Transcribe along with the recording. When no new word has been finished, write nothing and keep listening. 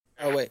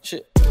wait,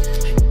 shit.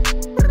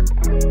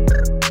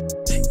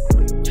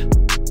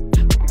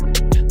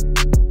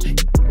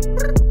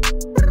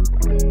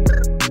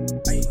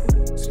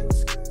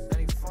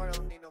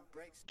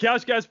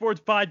 Couch Guy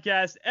Sports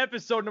Podcast,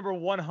 episode number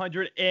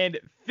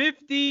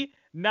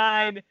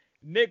 159.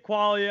 Nick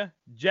Qualia,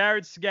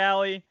 Jared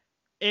Scally.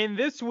 And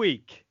this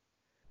week,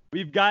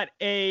 we've got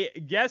a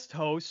guest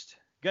host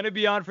going to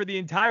be on for the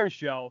entire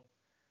show,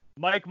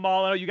 Mike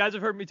Molyneux. You guys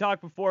have heard me talk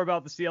before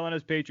about the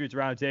CLNS Patriots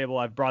Roundtable.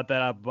 I've brought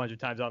that up a bunch of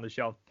times on the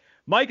show.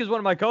 Mike is one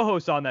of my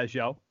co-hosts on that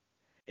show.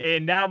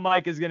 And now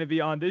Mike is going to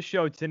be on this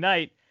show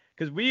tonight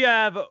because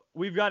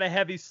we've got a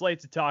heavy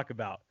slate to talk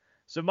about.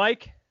 So,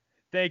 Mike,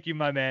 thank you,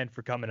 my man,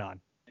 for coming on.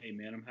 Hey,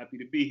 man, I'm happy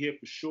to be here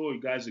for sure.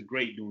 You guys are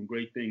great, doing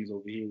great things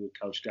over here with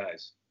Couch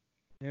Guys.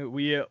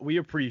 We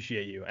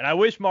appreciate you, and I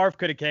wish Marv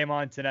could have came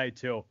on tonight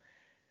too.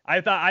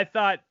 I thought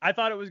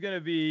it was gonna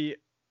be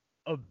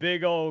a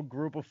big old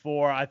group of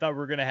four. I thought we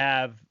were gonna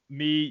have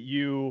me,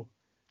 you,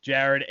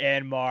 Jared,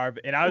 and Marv,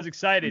 and I was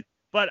excited.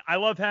 But I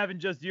love having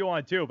just you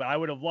on too. But I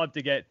would have loved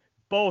to get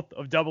both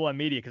of Double M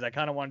Media because I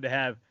kind of wanted to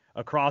have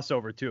a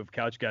crossover too of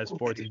Couch Guys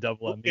Sports and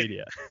Double M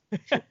Media.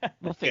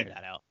 We'll figure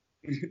that out.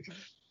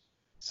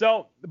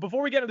 So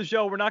before we get into the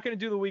show, we're not going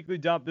to do the weekly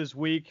dump this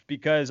week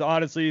because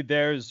honestly,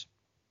 there's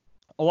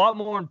a lot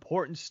more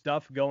important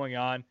stuff going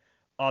on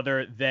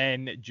other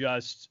than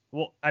just,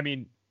 well, I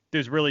mean,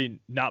 there's really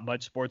not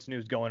much sports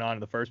news going on in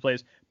the first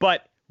place.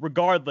 But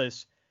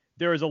regardless,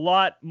 there is a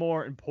lot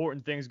more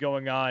important things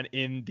going on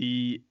in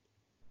the,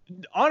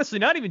 honestly,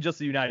 not even just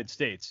the United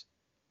States,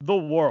 the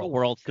world. The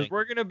world. Because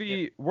we're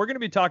gonna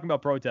be talking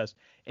about protests.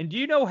 And do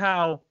you know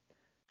how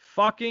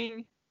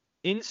fucking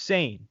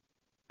insane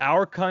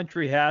our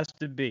country has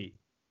to be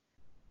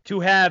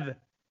to have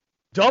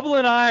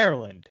Dublin,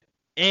 Ireland,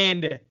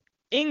 and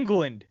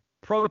England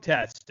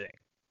protesting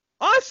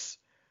us?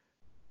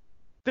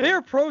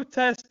 They're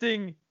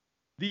protesting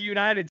the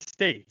United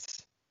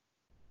States.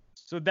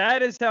 So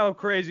that is how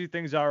crazy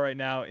things are right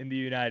now in the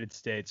United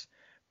States.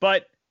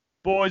 But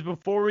boys,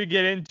 before we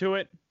get into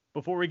it,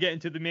 before we get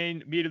into the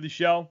main meat of the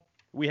show,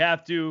 we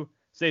have to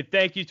say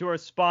thank you to our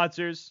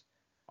sponsors,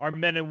 our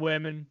men and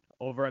women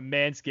over at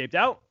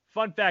Manscaped.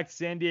 Fun fact,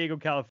 San Diego,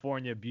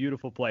 California,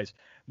 beautiful place.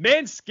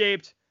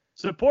 Manscaped,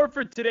 support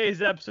for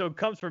today's episode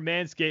comes from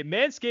Manscaped.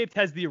 Manscaped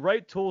has the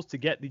right tools to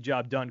get the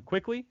job done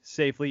quickly,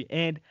 safely,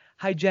 and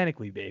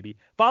hygienically, baby.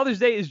 Father's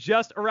Day is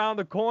just around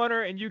the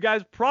corner, and you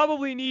guys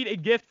probably need a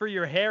gift for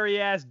your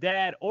hairy-ass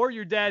dad or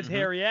your dad's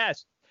hairy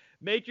ass.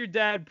 Make your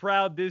dad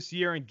proud this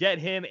year and get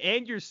him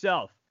and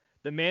yourself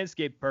the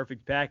Manscaped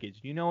Perfect Package.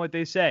 You know what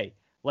they say,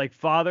 like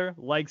father,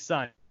 like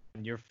son.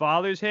 Your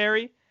father's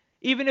hairy.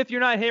 Even if you're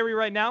not hairy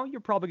right now,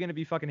 you're probably going to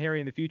be fucking hairy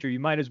in the future. You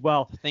might as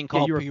well get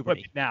your puberty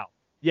equipment now.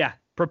 Yeah,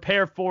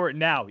 prepare for it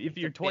now. If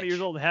you're 20 years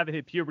bitch. old and haven't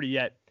hit puberty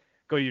yet,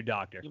 go to your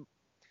doctor.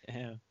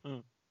 Yeah.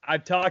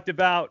 I've talked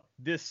about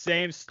this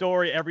same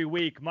story every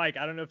week. Mike,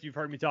 I don't know if you've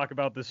heard me talk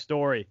about this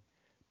story,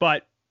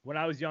 but when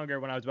I was younger,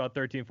 when I was about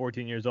 13,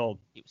 14 years old,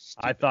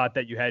 I thought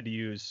that you had to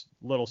use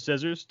little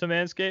scissors to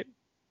manscape.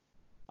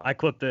 I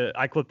clipped the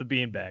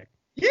beanbag.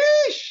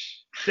 Yeesh!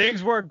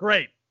 Things weren't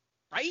great.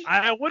 Right?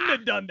 I wouldn't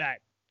have done that.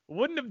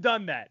 Wouldn't have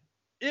done that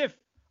if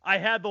I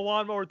had the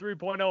Lawnmower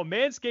 3.0.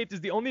 Manscaped is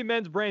the only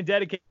men's brand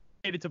dedicated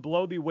to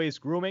below-the-waist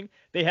grooming.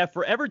 They have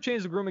forever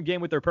changed the grooming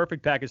game with their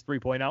Perfect Package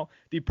 3.0.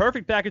 The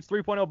Perfect Package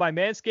 3.0 by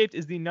Manscaped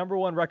is the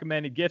 #1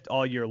 recommended gift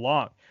all year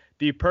long.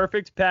 The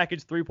Perfect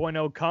Package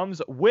 3.0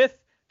 comes with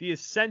the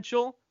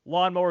essential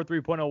Lawnmower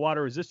 3.0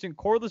 water-resistant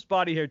cordless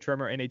body hair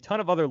trimmer and a ton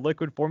of other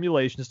liquid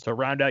formulations to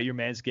round out your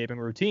manscaping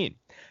routine.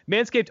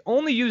 Manscaped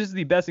only uses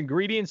the best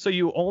ingredients, so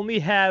you only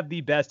have the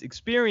best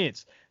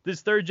experience.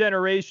 This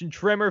third-generation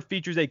trimmer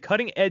features a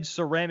cutting-edge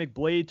ceramic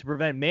blade to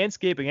prevent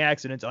manscaping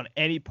accidents on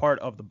any part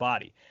of the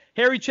body.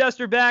 Hairy chest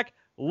or back?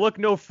 Look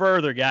no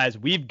further, guys.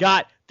 We've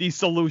got the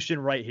solution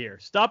right here.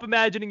 Stop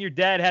imagining your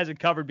dad has it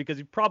covered because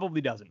he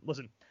probably doesn't.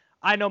 Listen,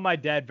 I know my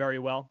dad very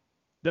well.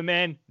 The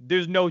man,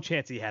 there's no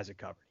chance he has it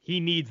covered.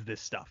 He needs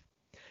this stuff.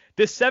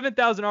 This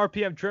 7,000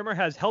 RPM trimmer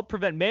has helped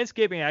prevent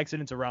manscaping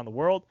accidents around the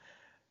world.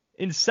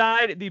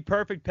 Inside the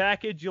Perfect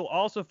Package, you'll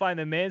also find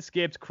the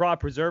Manscaped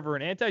Crop Preserver,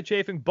 an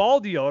anti-chafing ball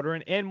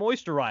deodorant, and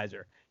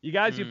moisturizer. You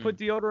guys, you put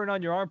deodorant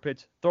on your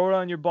armpits, throw it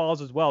on your balls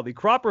as well. The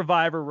Crop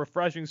Reviver,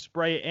 refreshing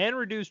spray, and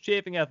reduced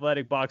chafing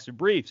athletic boxer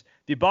briefs.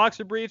 The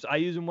boxer briefs, I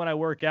use them when I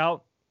work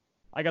out.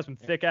 I got some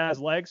thick-ass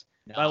legs.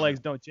 My legs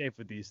don't chafe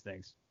with these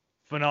things.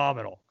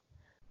 Phenomenal.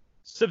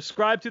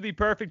 Subscribe to the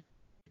Perfect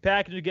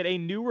Package to get a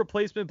new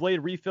replacement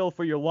blade refill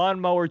for your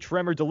lawnmower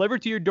trimmer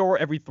delivered to your door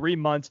every 3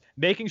 months,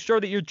 making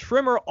sure that your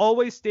trimmer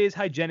always stays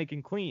hygienic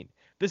and clean.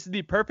 This is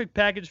the perfect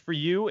package for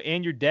you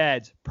and your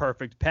dad's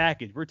perfect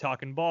package. We're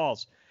talking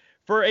balls.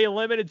 For a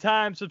limited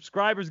time,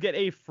 subscribers get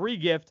a free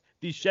gift,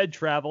 the Shed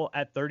Travel,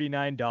 at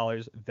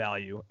 $39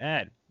 value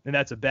add. And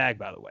that's a bag,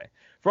 by the way.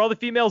 For all the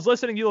females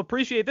listening, you'll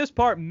appreciate this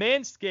part.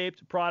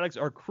 Manscaped products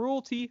are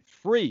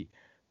cruelty-free.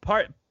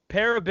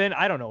 Paraben,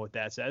 I don't know what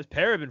that says.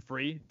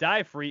 Paraben-free,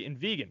 dye-free, and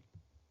vegan.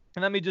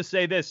 And let me just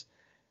say this.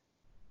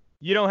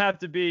 You don't have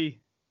to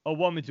be a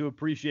woman to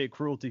appreciate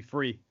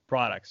cruelty-free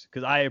products,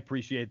 because I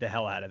appreciate the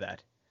hell out of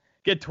that.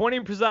 Get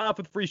 20% off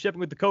with free shipping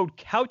with the code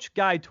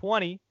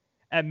CouchGuy20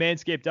 at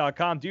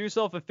manscaped.com. Do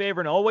yourself a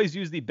favor and always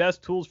use the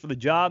best tools for the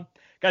job.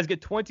 Guys,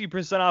 get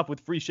 20% off with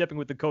free shipping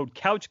with the code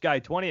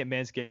CouchGuy20 at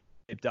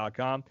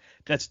manscaped.com.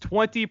 That's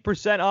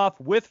 20%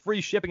 off with free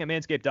shipping at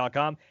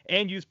manscaped.com,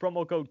 and use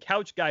promo code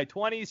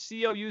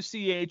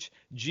CouchGuy20,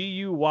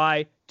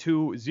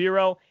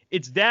 CouchGuy20.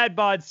 It's dad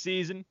bod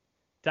season.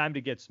 Time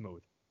to get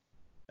smooth.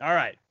 All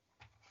right.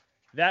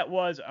 That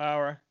was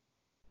our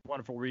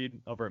wonderful read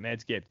over at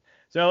Manscaped.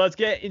 So let's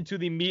get into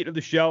the meat of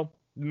the show,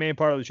 the main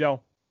part of the show.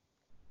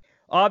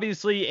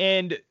 Obviously,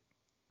 and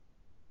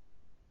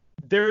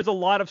there's a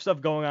lot of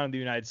stuff going on in the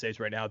United States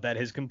right now that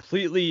has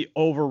completely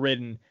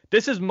overridden.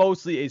 This is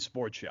mostly a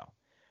sports show,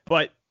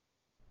 but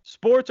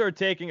sports are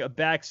taking a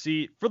back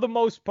seat for the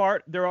most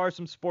part. There are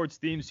some sports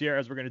themes here,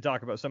 as we're going to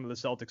talk about some of the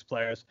Celtics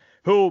players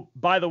who,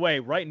 by the way,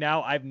 right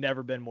now, I've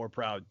never been more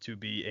proud to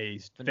be a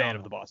fan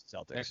of the Boston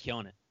Celtics. They're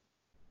killing it.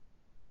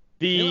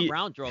 Jaylen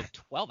Brown drove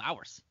 12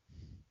 hours.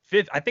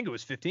 I think it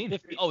was 15.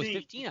 15. Oh, it was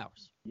 15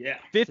 hours. Yeah.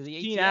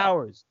 15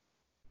 hours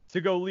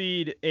to go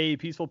lead a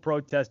peaceful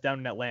protest down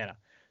in Atlanta.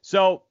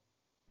 So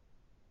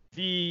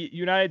the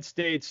United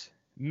States,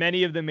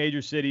 many of the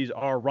major cities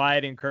are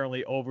rioting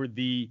currently over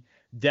the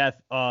death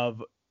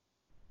of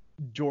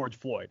George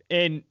Floyd.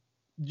 And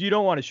you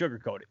don't want to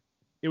sugarcoat it.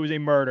 It was a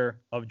murder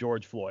of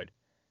George Floyd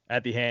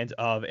at the hands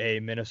of a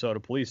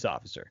Minnesota police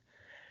officer.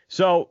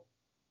 So,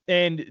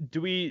 and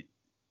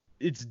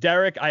it's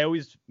Derek. I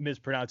always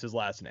mispronounce his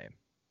last name.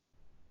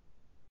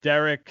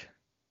 Derek.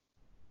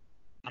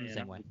 I'm the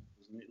same way.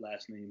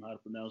 Last name, how to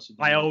pronounce it?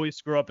 I always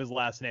screw up his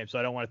last name, so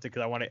I don't want it to,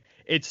 because I want it.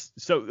 It's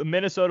so the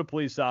Minnesota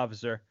police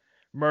officer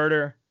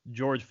murder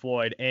George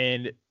Floyd,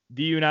 and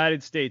the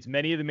United States,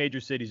 many of the major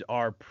cities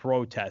are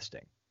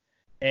protesting.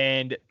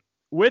 And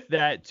with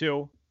that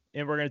too,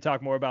 and we're going to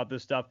talk more about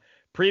this stuff.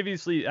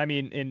 Previously, I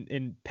mean,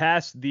 in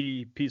past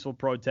the peaceful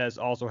protests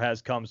also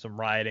has come some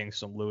rioting,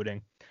 some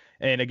looting.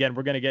 And again,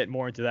 we're going to get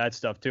more into that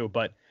stuff too.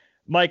 But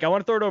Mike, I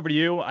want to throw it over to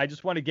you. I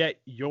just want to get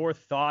your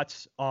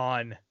thoughts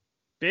on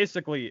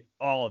basically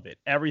all of it.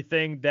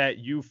 Everything that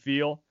you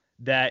feel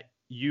that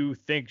you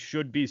think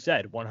should be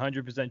said,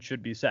 100%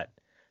 should be said.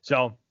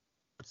 So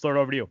let's throw it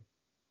over to you.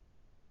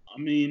 I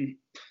mean,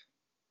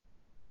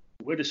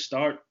 where to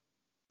start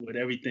with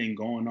everything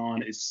going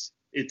on? It's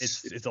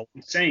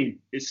insane.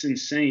 It's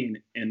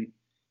insane. And,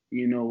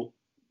 you know,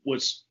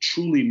 what's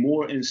truly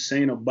more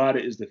insane about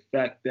it is the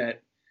fact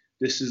that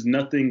this is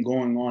nothing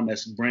going on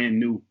that's brand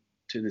new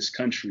to this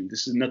country.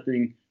 This is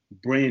nothing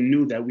brand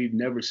new that we've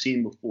never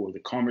seen before. The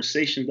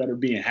conversations that are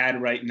being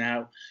had right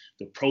now,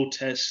 the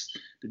protests,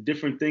 the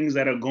different things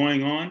that are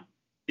going on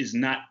is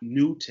not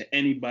new to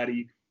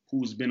anybody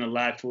who's been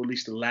alive for at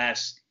least the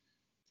last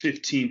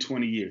 15,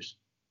 20 years.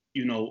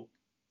 You know,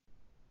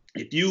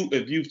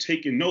 if you've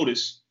taken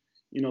notice,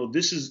 you know,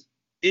 this is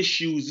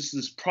issues, this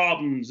is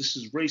problems, this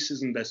is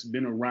racism that's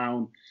been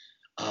around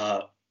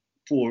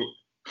for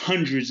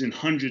hundreds and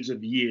hundreds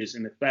of years.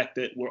 And the fact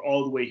that we're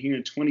all the way here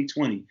in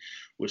 2020,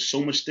 where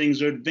so much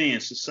things are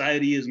advanced,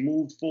 society has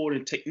moved forward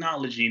in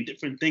technology and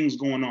different things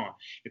going on.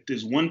 If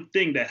there's one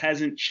thing that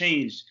hasn't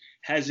changed,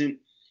 hasn't,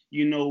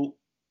 you know,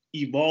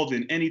 evolved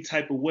in any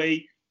type of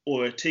way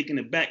or taken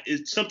it back,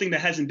 it's something that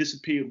hasn't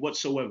disappeared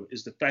whatsoever,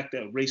 is the fact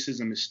that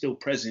racism is still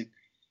present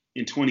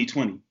in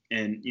 2020.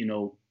 And, you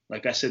know,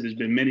 like I said, there's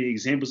been many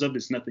examples of it.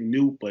 It's nothing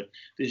new, but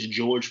this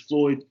George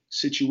Floyd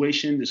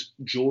situation, this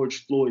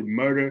George Floyd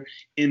murder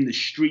in the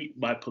street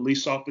by a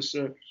police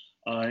officer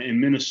in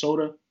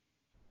Minnesota,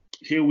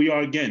 here we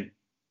are again.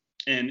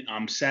 And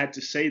I'm sad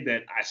to say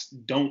that I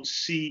don't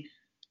see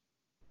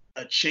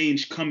a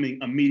change coming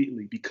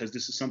immediately, because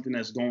this is something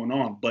that's going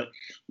on. But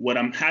what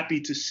I'm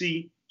happy to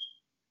see,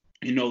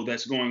 you know,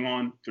 that's going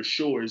on for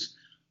sure, is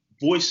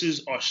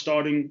voices are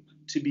starting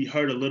to be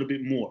heard a little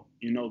bit more.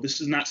 You know,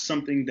 this is not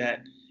something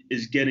that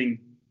is getting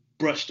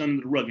brushed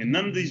under the rug. And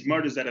none of these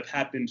murders that have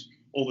happened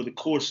over the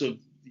course of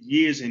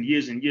years and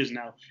years and years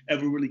now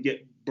ever really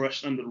get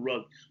brushed under the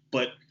rug.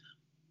 But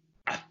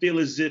I feel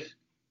as if,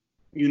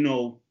 you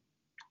know,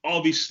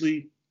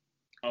 obviously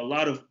a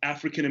lot of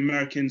African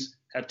Americans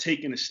have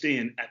taken a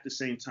stand at the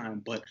same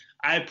time. But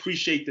I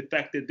appreciate the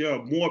fact that there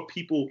are more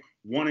people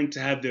wanting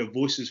to have their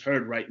voices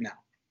heard right now.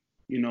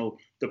 You know,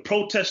 the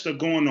protests are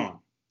going on.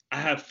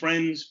 I have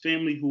friends,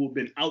 family who have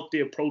been out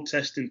there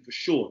protesting for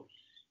sure.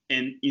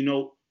 And, you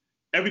know,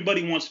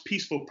 everybody wants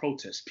peaceful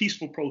protests.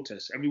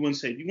 Everyone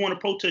says, if you want to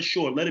protest,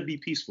 sure, let it be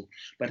peaceful.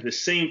 But at the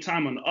same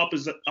time, on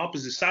the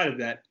opposite side of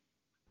that,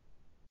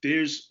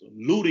 there's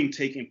looting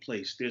taking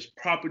place. There's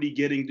property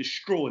getting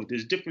destroyed.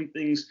 There's different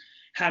things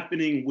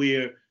happening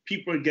where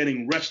people are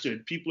getting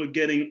arrested. People are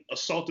getting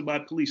assaulted by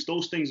police.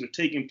 Those things are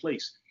taking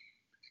place.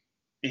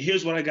 And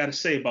here's what I got to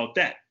say about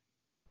that.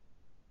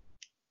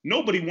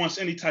 Nobody wants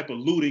any type of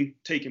looting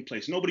taking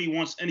place. Nobody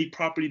wants any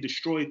property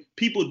destroyed.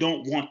 People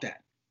don't want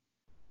that.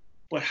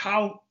 But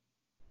how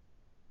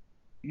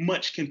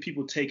much can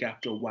people take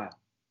after a while?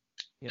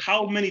 Yep.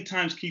 How many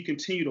times can you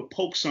continue to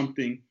poke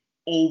something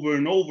over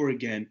and over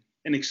again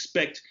and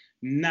expect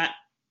not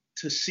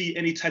to see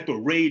any type of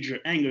rage or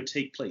anger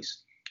take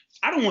place.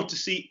 I don't want to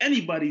see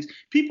anybody's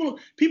people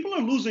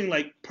are losing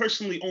like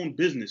personally owned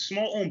business.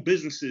 Small owned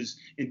businesses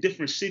in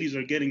different cities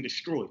are getting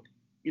destroyed.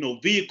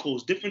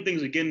 Vehicles, different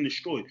things are getting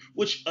destroyed,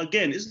 which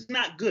again is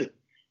not good.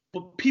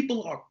 But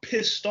people are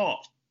pissed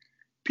off.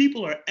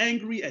 People are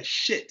angry as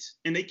shit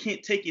and they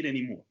can't take it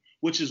anymore,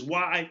 which is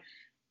why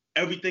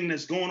everything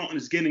that's going on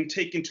is getting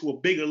taken to a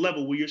bigger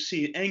level where you're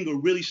seeing anger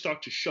really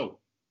start to show.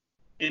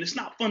 And it's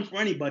not fun for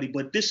anybody,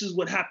 but this is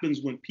what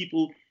happens when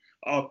people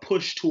are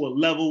pushed to a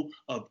level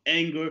of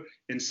anger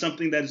and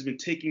something that has been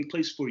taking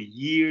place for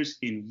years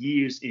and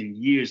years and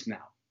years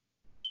now.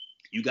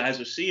 You guys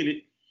are seeing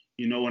it,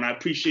 and I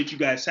appreciate you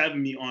guys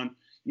having me on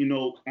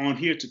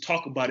here to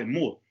talk about it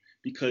more,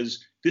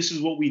 because this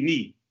is what we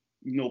need.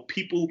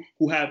 People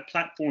who have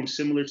platforms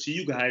similar to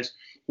you guys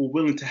who are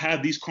willing to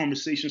have these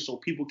conversations so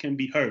people can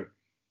be heard.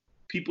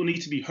 People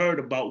need to be heard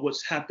about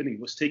what's happening,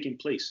 what's taking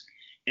place.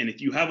 And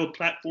if you have a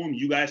platform,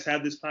 you guys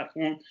have this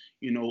platform,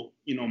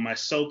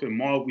 myself and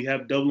Marv, we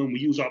have Dublin, we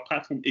use our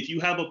platform. If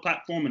you have a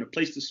platform and a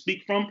place to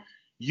speak from,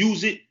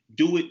 use it,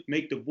 do it,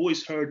 make the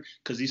voice heard,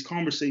 because these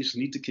conversations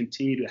need to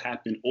continue to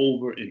happen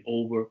over and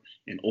over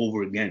and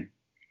over again.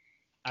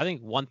 I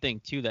think one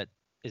thing, too, that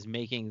is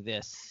making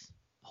this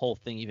whole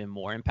thing even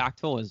more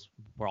impactful is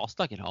we're all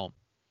stuck at home.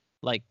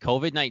 Like,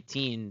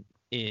 COVID-19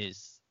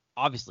 is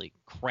obviously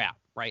crap,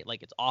 right?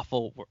 Like, it's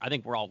awful. I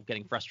think we're all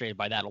getting frustrated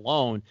by that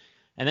alone.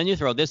 And then you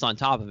throw this on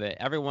top of it.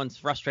 Everyone's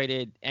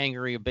frustrated,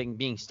 angry,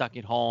 being stuck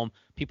at home.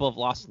 People have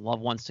lost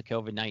loved ones to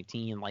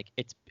COVID-19. Like,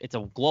 it's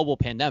a global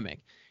pandemic.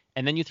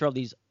 And then you throw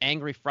these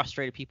angry,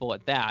 frustrated people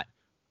at that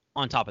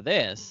on top of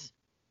this.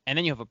 And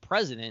then you have a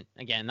president,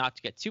 again, not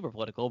to get super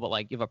political, but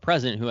like you have a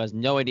president who has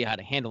no idea how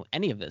to handle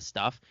any of this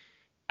stuff.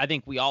 I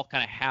think we all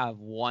kind of have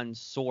one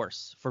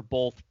source for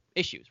both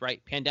issues,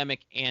 right?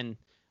 Pandemic and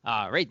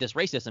this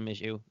racism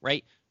issue,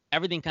 right?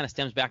 Everything kind of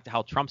stems back to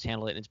how Trump's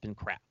handled it, and it's been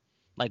crap.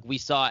 Like we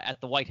saw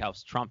at the White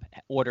House, Trump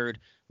ordered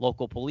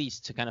local police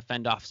to kind of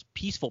fend off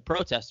peaceful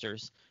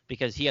protesters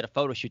because he had a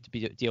photo shoot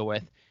to deal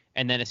with.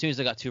 And then as soon as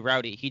it got too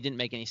rowdy, he didn't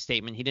make any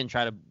statement. He didn't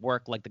try to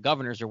work like the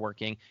governors are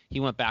working. He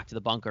went back to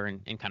the bunker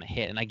and kind of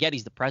hit. And I get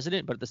he's the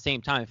president, but at the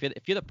same time,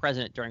 if you're the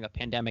president during a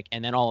pandemic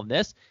and then all of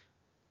this,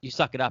 you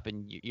suck it up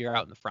and you're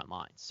out in the front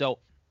line. So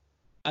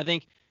I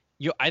think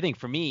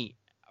for me,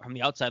 from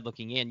the outside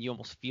looking in, you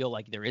almost feel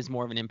like there is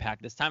more of an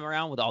impact this time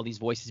around with all these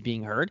voices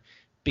being heard,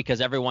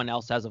 because everyone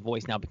else has a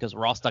voice now, because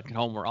we're all stuck at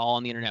home. We're all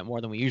on the internet more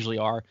than we usually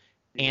are.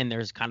 And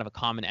there's kind of a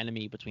common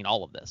enemy between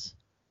all of this.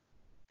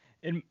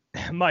 And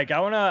Mike, I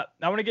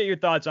wanna get your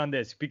thoughts on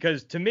this,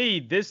 because to me,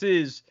 this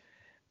is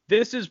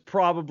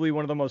probably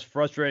one of the most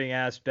frustrating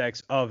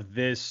aspects of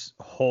this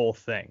whole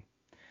thing.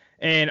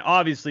 And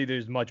obviously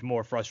there's much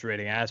more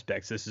frustrating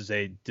aspects. This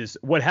is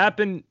what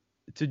happened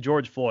to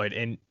George Floyd,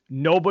 and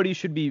nobody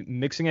should be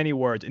mixing any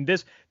words. And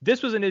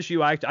this was an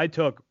issue I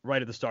took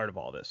right at the start of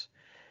all this.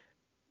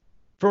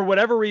 For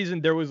whatever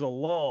reason, there was a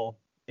lull,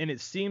 and it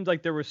seemed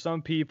like there were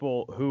some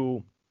people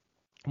who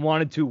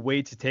wanted to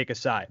wait to take a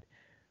side.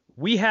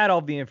 We had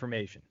all the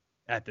information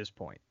at this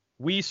point.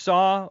 We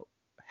saw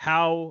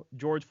how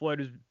George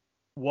Floyd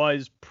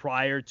was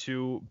prior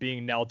to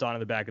being knelt on in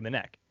the back of the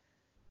neck.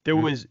 There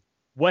was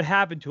what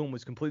happened to him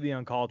was completely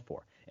uncalled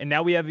for. And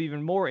now we have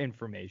even more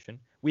information.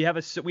 We have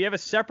a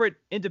separate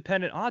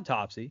independent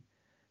autopsy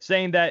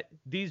saying that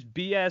these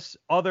BS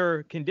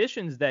other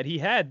conditions that he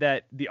had,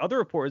 that the other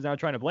report is now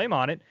trying to blame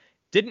on it,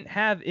 didn't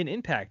have an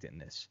impact in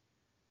this.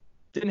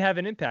 Didn't have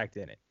an impact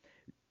in it.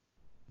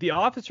 The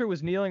officer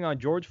was kneeling on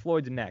George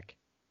Floyd's neck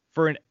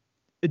for an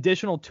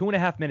additional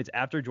 2.5 minutes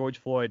after George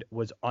Floyd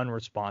was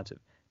unresponsive.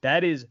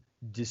 That is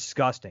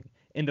disgusting.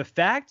 And the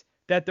fact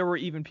that there were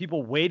even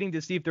people waiting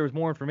to see if there was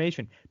more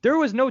information, there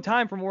was no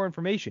time for more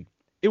information.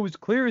 It was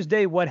clear as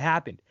day what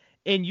happened.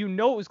 And it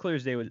was clear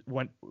as day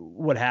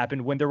what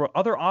happened when there were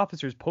other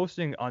officers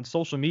posting on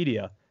social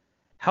media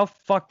how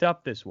fucked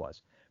up this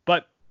was.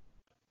 But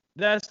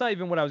that's not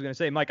even what I was going to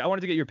say. Mike, I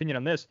wanted to get your opinion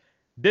on this.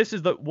 This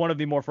is one of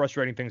the more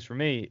frustrating things for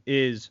me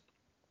is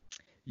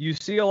you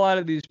see a lot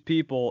of these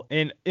people,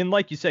 and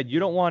like you said, we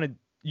don't want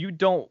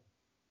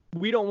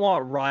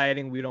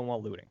rioting, we don't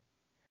want looting.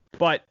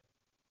 But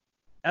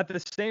at the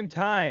same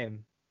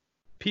time,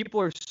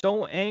 people are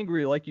so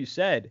angry, like you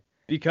said,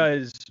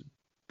 because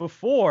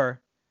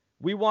before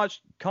we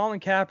watched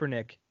Colin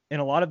Kaepernick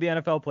and a lot of the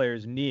NFL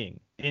players kneeling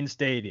in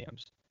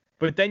stadiums.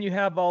 But then you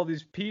have all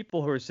these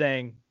people who are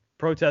saying,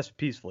 protest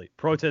peacefully.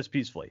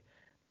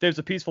 There's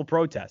a peaceful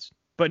protest.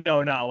 But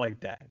no, not like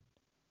that.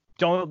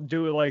 Don't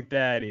do it like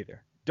that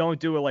either. Don't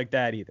do it like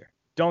that either.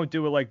 Don't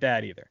do it like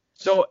that either.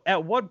 So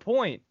at what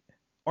point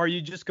are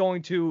you just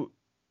going to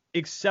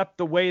accept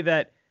the way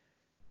that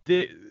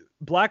the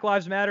Black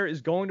Lives Matter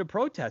is going to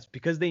protest?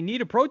 Because they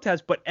need a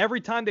protest, but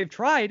every time they've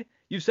tried,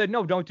 you've said,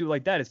 no, don't do it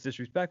like that. It's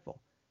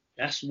disrespectful.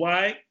 That's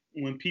why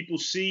when people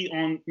see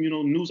on,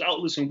 news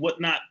outlets and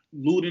whatnot,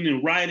 looting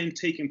and rioting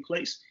taking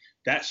place,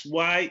 that's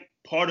why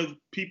part of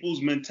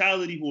people's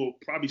mentality who are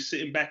probably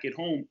sitting back at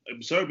home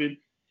observing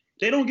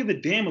They don't give a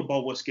damn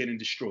about what's getting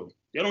destroyed.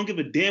 They don't give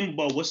a damn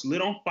about what's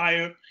lit on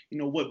fire,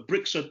 what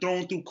bricks are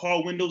thrown through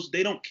car windows.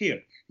 They don't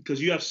care, because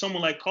you have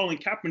someone like Colin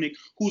Kaepernick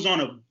who's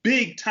on a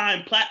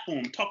big-time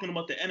platform talking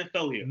about the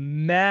NFL here.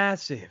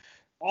 Massive.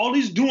 All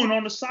he's doing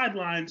on the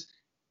sidelines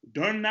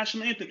during the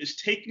national anthem is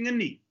taking a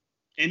knee.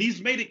 And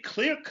he's made it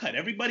clear-cut.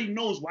 Everybody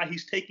knows why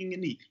he's taking a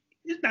knee.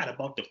 It's not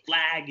about the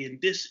flag and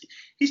this.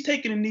 He's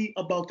taking a knee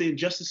about the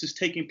injustices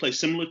taking place,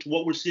 similar to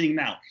what we're seeing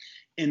now.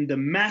 And the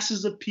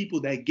masses of people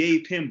that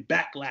gave him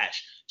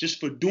backlash just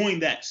for doing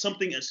that,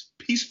 something as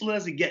peaceful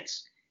as it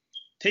gets,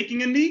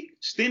 taking a knee,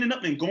 standing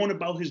up and going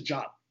about his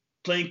job,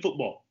 playing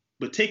football,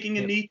 but taking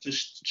a knee to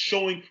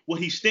showing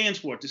what he stands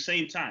for at the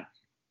same time.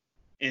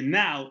 And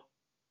now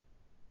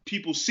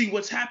people see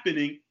what's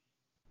happening,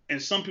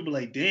 and some people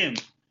are like, damn,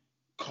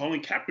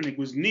 Colin Kaepernick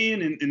was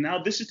kneeing, and now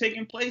this is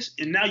taking place.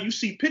 And now you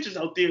see pictures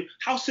out there.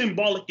 How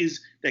symbolic is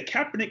that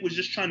Kaepernick was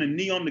just trying to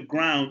knee on the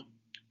ground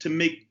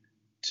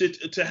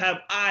to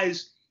have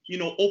eyes,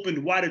 opened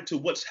wider to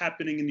what's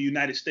happening in the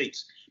United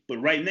States. But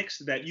right next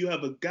to that, you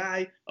have a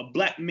guy, a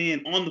black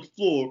man on the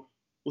floor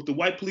with the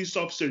white police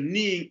officer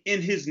kneeing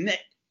in his neck,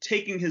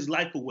 taking his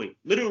life away.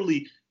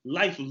 Literally,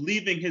 life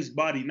leaving his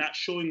body, not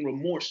showing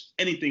remorse,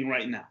 anything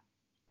right now.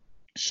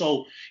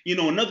 So,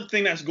 another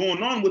thing that's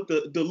going on with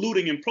the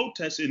looting and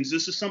protesting,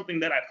 this is something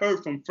that I've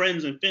heard from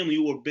friends and family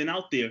who have been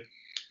out there.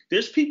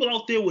 There's people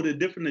out there with a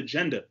different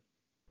agenda.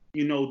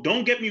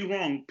 Don't get me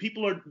wrong.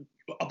 People are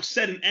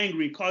upset and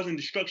angry and causing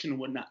destruction and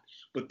whatnot.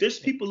 But there's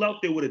people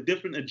out there with a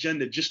different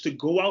agenda just to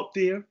go out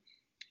there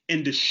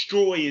and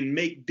destroy and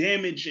make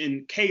damage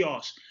and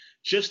chaos,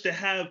 just to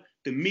have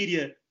the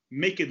media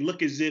make it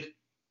look as if,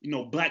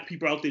 black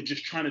people are out there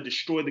just trying to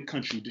destroy the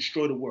country,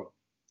 destroy the world.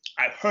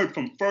 I've heard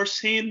from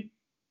firsthand,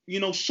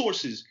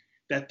 sources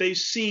that they've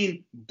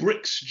seen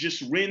bricks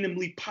just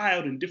randomly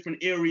piled in different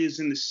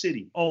areas in the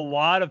city. A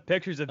lot of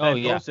pictures have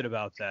been posted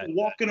about that.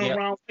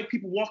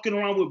 People walking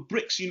around with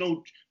bricks,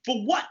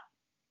 for what?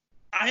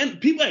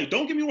 People,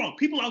 don't get me wrong,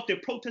 people out there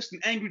protesting,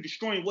 angry,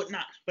 destroying,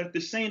 whatnot. But at the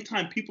same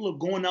time, people are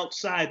going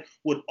outside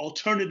with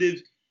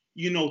alternative,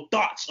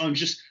 thoughts on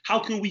just how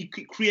can we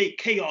create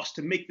chaos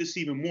to make this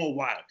even more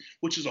wild,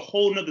 which is a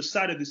whole nother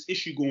side of this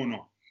issue going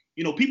on.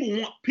 People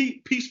want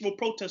peaceful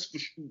protests for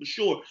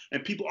sure,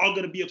 and people are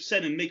going to be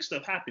upset and make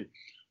stuff happen.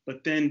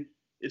 But then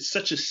it's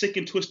such a sick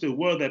and twisted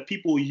world that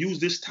people use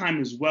this time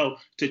as well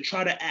to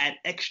try to add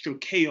extra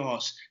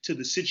chaos to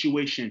the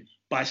situation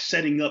by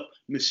setting up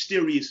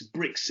mysterious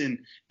bricks and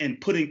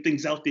putting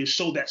things out there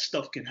so that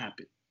stuff can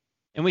happen.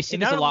 And we see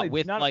this a lot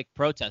with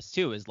protests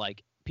too, is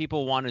like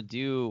people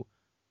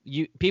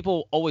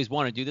always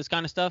want to do this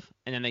kind of stuff,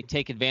 and then they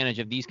take advantage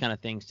of these kind of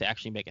things to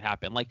actually make it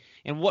happen. Like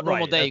in what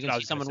normal day you can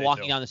see someone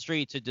walking on the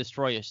street to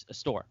destroy a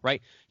store,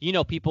 right?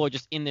 People are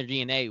just in their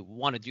DNA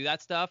want to do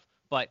that stuff,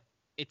 but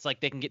it's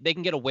like they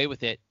can get away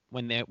with it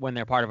when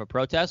they're part of a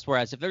protest.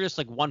 Whereas if they're just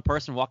like one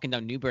person walking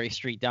down Newbury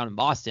Street down in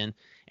Boston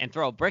and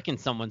throw a brick in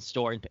someone's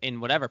store in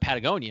whatever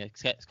Patagonia,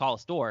 call a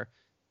store,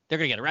 they're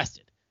gonna get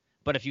arrested.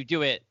 But if you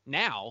do it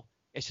now,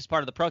 it's just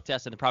part of the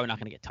protest, and they're probably not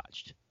gonna get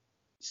touched.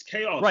 It's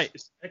chaos. Right.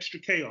 It's extra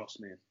chaos,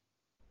 man.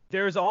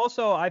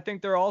 I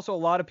think there are also a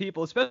lot of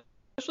people,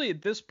 especially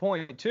at this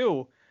point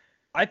too.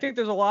 I think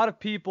there's a lot of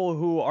people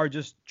who are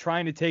just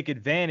trying to take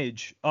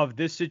advantage of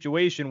this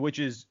situation, which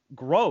is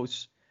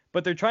gross,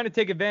 but they're trying to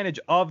take advantage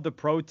of the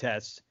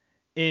protests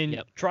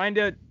in trying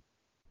to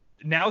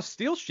now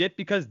steal shit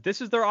because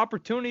this is their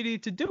opportunity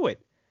to do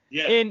it.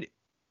 Yeah. And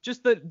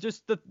just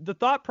the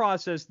thought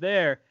process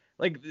there.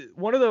 Like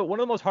one of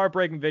the most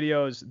heartbreaking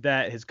videos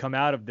that has come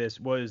out of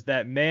this was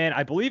that man,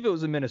 I believe it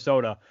was in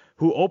Minnesota,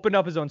 who opened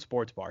up his own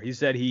sports bar. He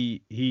said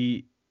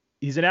he's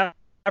an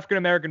African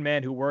American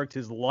man who worked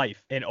his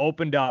life and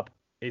opened up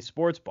a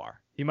sports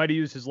bar. He might have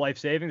used his life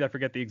savings, I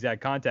forget the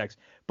exact context,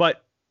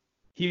 but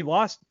he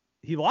lost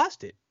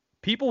it.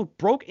 People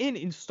broke in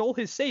and stole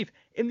his safe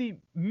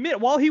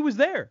while he was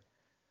there.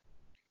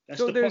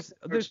 So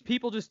there's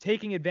people just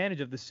taking advantage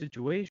of the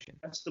situation.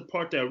 That's the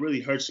part that really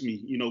hurts me,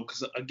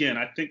 because again,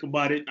 I think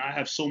about it. I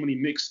have so many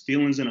mixed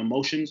feelings and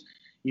emotions,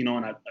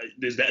 and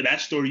there's that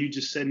story you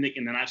just said, Nick,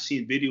 and then I've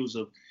seen videos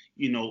of,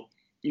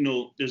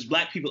 there's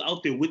black people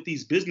out there with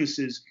these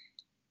businesses,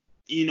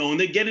 and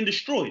they're getting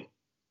destroyed.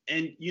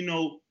 And,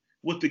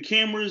 with the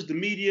cameras, the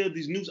media,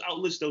 these news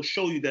outlets, they'll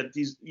show you that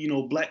these,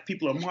 black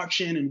people are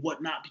marching and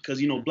whatnot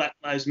because, Black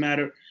Lives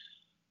Matter.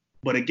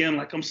 But again,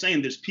 like I'm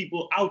saying, there's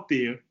people out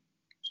there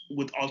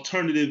with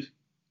alternative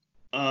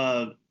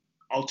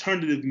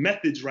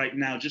methods right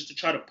now just to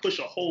try to push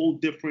a whole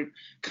different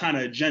kind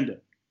of agenda.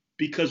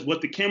 Because what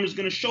the camera's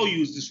going to show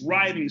you is this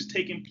rioting is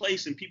taking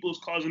place and people is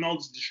causing all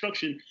this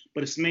destruction,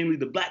 but it's mainly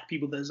the black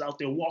people that's out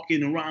there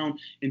walking around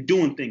and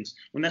doing things,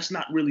 when that's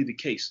not really the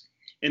case.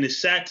 And it's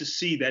sad to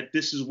see that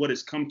this is what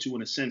it's come to,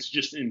 in a sense,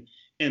 just in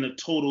a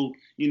total,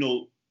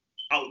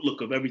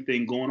 outlook of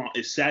everything going on.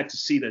 It's sad to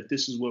see that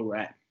this is where we're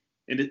at.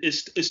 And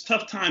it's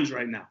tough times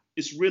right now.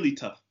 It's really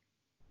tough.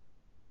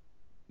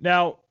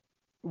 Now,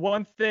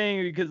 one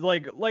thing, because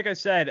like I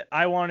said,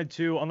 I wanted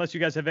to, unless you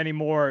guys have any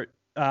more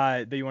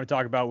that you want to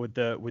talk about with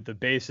the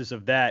basis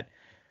of that.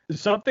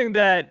 Something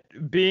that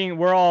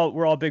we're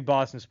all big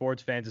Boston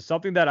sports fans, is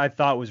something that I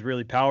thought was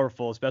really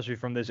powerful, especially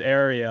from this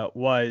area,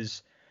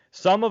 was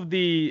some of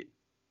the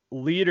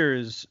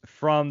leaders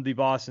from the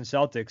Boston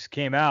Celtics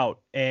came out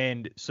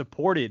and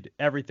supported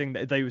everything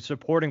that they were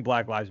supporting.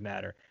 Black Lives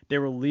Matter. They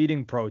were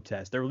leading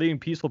protests. They were leading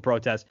peaceful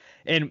protests.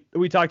 And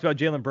we talked about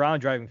Jaylen Brown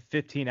driving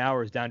 15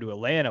 hours down to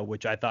Atlanta,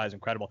 which I thought is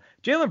incredible.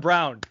 Jaylen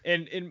Brown,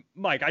 and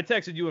Mike, I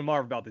texted you and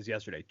Marv about this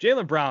yesterday.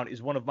 Jaylen Brown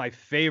is one of my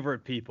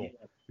favorite people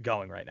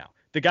going right now.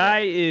 The guy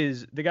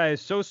is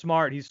so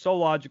smart. He's so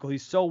logical.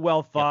 He's so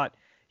well thought.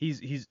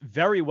 He's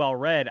very well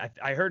read.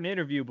 I heard an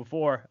interview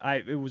before.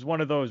 It was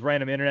one of those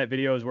random internet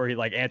videos where he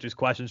like answers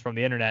questions from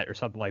the internet or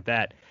something like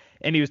that.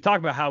 And he was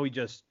talking about how he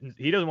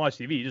doesn't watch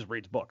TV. He just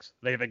reads books.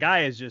 The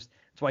guy is just,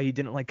 that's why he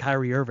didn't like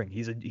Kyrie Irving.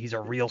 He's a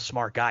real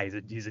smart guy.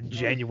 He's a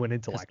genuine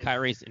intellect.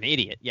 Kyrie's an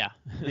idiot. Yeah.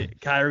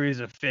 Kyrie's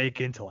a fake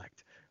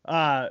intellect.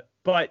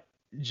 But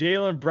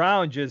Jaylen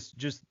Brown just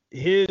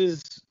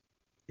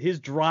his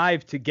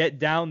drive to get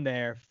down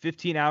there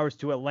 15 hours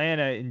to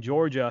Atlanta in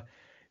Georgia,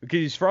 because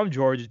he's from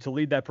Georgia, to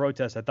lead that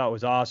protest, I thought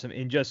was awesome.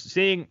 And just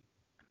seeing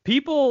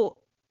people,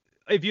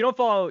 if you don't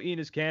follow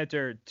Enes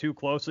Kanter too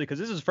closely, because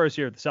this is his first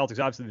year at the Celtics,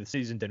 obviously the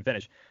season didn't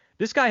finish.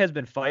 This guy has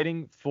been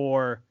fighting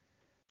for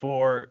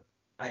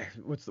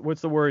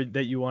what's the word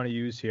that you want to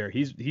use here?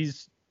 He's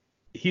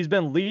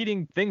been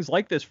leading things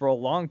like this for a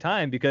long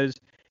time, because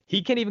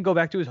he can't even go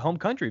back to his home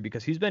country,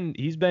 because he's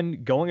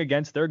been going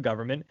against their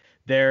government,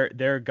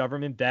 their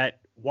government that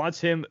wants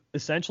him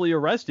essentially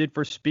arrested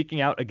for speaking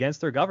out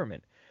against their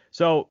government.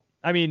 So,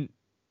 I mean,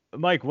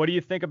 Mike, what do you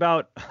think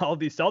about all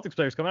these Celtics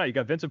players coming out? You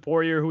got Vincent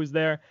Poirier, who was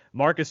there,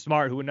 Marcus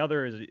Smart, who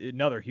is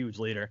another huge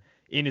leader,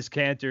 Enes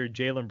Kanter,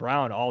 Jaylen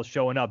Brown, all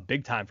showing up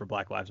big time for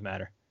Black Lives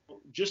Matter.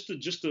 Just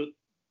to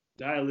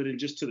dial it in,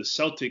 just to the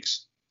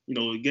Celtics.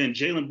 Again,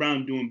 Jaylen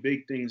Brown doing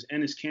big things,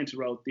 Enes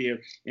Kanter out there.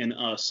 And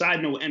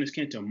side note, Enes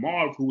Kanter,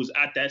 Marv, who was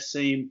at that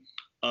same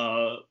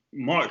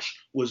march,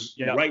 was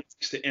right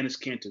next to Enes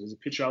Kanter. There's a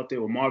picture out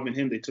there with Marv and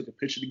him. They took a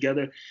picture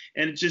together.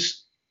 And it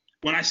just,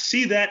 when I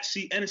see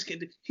Enes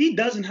Kanter, he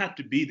doesn't have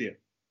to be there.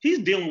 He's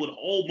dealing with a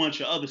whole bunch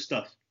of other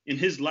stuff in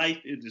his life,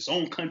 in his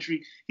own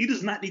country. He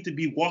does not need to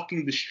be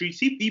walking the streets.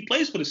 He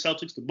plays for the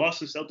Celtics, the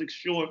Boston Celtics.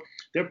 Sure,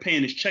 they're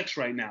paying his checks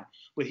right now.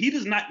 But he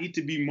does not need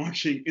to be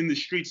marching in the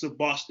streets of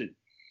Boston.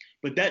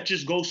 But that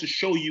just goes to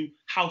show you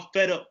how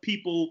fed up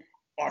people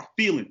are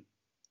feeling.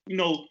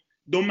 No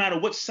matter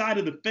what side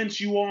of the fence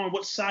you are on,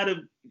 what side of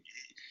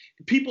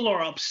people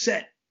are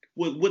upset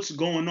with what's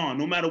going on,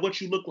 no matter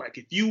what you look like.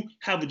 If you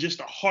have just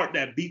a heart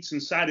that beats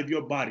inside of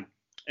your body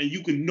and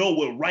you can know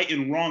what right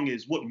and wrong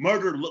is, what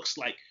murder looks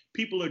like,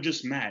 people are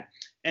just mad.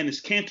 And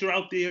it's Kanter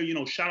out there,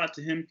 shout out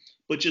to him.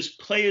 But just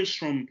players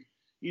from,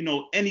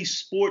 any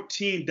sport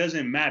team,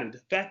 doesn't matter.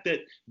 The fact that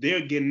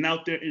they're getting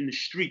out there in the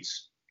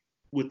streets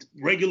with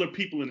regular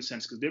people, in a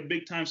sense, because they're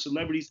big time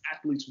celebrities,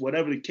 athletes,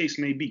 whatever the case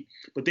may be.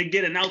 But they're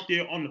getting out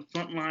there on the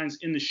front lines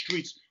in the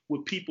streets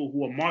with people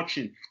who are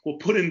marching, who are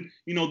putting,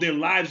 their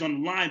lives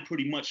on the line,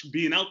 pretty much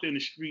being out there in the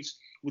streets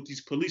with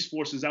these police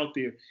forces out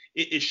there.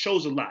 It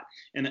shows a lot.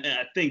 And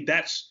I think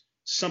that's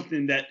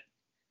something that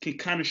can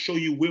kind of show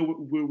you where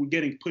we're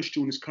getting pushed to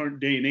in this current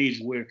day and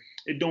age, where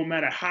it don't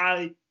matter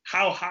how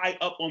high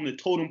up on the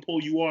totem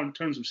pole you are in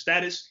terms of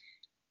status.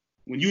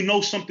 When you know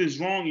something's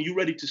wrong and you're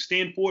ready to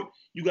stand for it,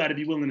 you got to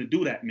be willing to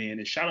do that, man.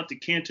 And shout out to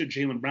Kanter,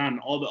 Jaylen Brown,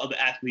 and all the other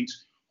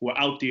athletes who are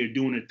out there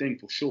doing their thing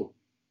for sure.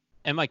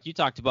 And Mike, you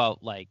talked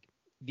about like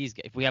these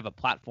guys, if we have a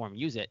platform,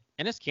 use it.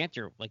 Enes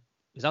Kanter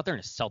was out there in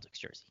a Celtics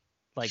jersey.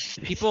 Like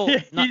people,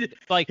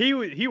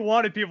 he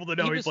wanted people to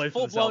know he played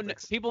for the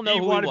Celtics. People know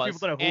who he was. People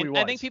to know who he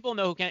was. I think people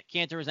know who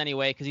Kanter is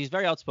anyway, because he's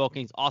very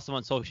outspoken. He's awesome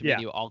on social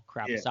media. All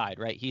crap aside,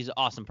 right? He's an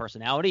awesome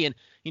personality, and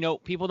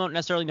people don't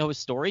necessarily know his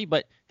story,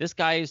 but this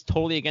guy is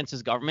totally against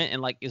his government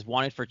and is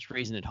wanted for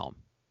treason at home,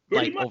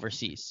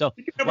 overseas. So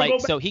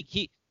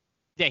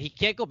he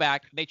can't go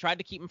back. They tried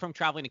to keep him from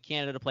traveling to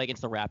Canada to play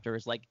against the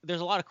Raptors.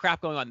 There's a lot of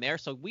crap going on there.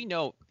 So we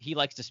know he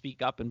likes to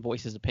speak up and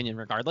voice his opinion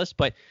regardless.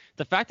 But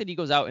the fact that he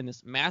goes out in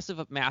this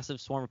massive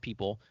swarm of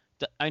people,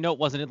 I know it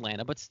wasn't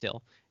Atlanta, but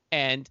still,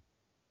 and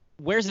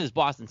wears his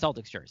Boston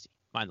Celtics jersey,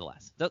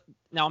 nonetheless.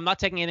 Now, I'm not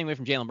taking anything away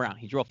from Jaylen Brown.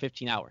 He drove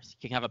 15 hours.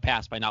 He can have a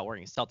pass by not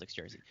wearing his Celtics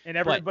jersey. And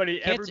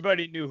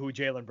everybody knew who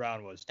Jaylen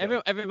Brown was,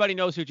 too. Everybody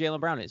knows who Jaylen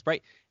Brown is,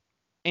 right?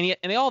 And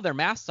they all have their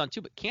masks on,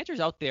 too. But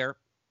Kanter's out there,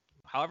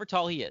 however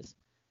tall he is,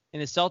 in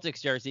the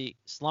Celtics jersey,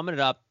 slumming it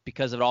up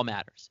because it all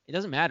matters. It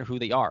doesn't matter who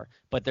they are,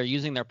 but they're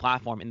using their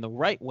platform in the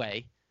right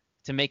way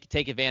to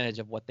take advantage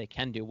of what they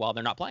can do while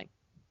they're not playing.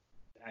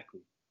 Exactly.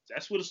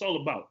 That's what it's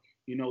all about.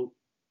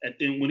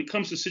 And when it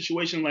comes to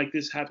situations like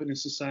this happen in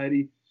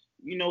society,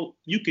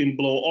 you can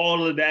blow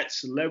all of that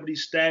celebrity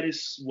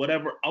status,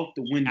 whatever, out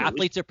the window.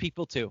 Athletes are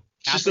people too.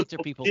 Athletes are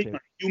people too. A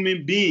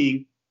human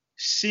being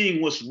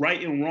seeing what's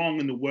right and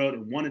wrong in the world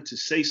and wanting to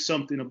say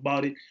something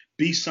about it,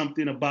 be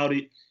something about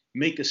it.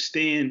 make a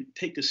stand,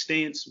 take a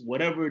stance,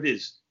 whatever it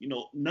is.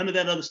 None of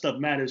that other stuff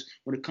matters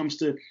when it comes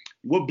to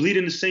we're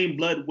bleeding the same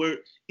blood, we're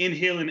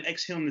inhaling and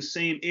exhaling the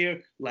same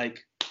air.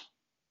 Like,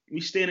 we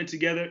standing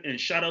together, and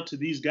shout out to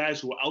these guys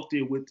who are out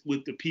there with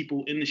the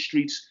people in the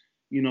streets,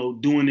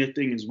 doing their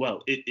thing as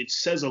well. It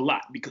says a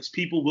lot because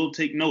people will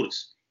take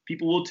notice.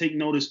 People will take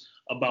notice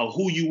about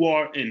who you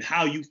are and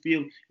how you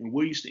feel and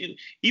where you stand.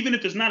 Even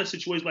if it's not a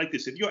situation like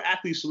this, if you're an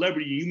athlete,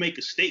 celebrity, and you make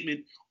a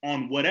statement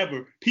on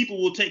whatever,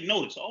 people will take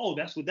notice. Oh,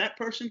 that's what that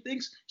person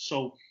thinks.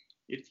 So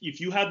if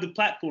you have the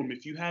platform,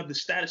 if you have the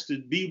status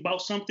to be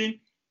about something,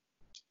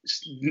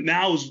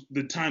 now is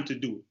the time to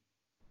do it.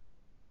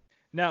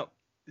 Now,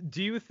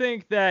 do you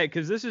think that,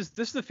 because this is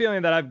the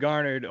feeling that I've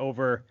garnered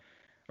over,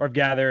 or I've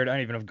gathered, I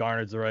don't even know if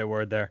garnered is the right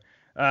word there,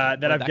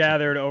 that I've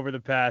gathered over the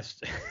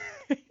past.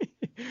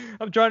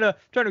 I'm trying to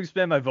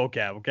expand my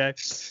vocab, okay?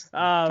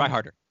 Try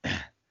harder.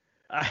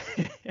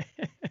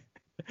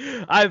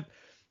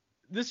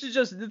 This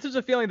is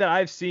a feeling that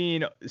I've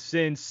seen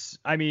since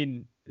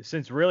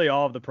really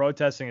all of the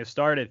protesting has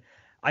started.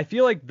 I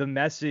feel like the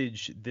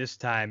message this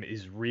time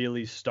is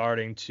really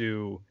starting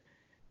to.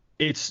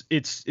 It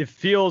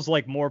feels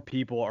like more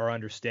people are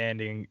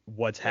understanding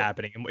what's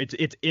happening.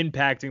 It's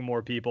impacting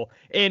more people.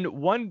 And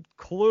one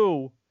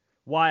clue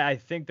why I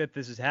think that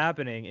this is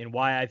happening and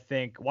why I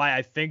think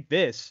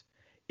this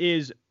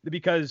is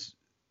because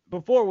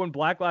before, when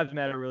Black Lives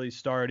Matter really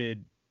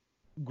started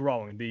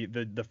growing,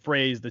 the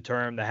phrase, the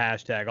term, the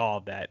hashtag, all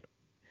of that,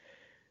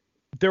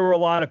 there were a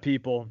lot of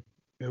people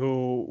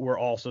who were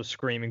also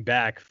screaming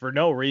back for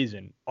no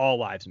reason, all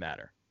lives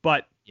matter.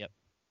 But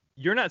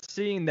you're not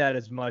seeing that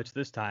as much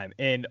this time.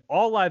 And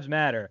all lives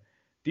matter.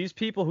 These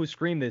people who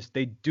scream this,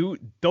 they do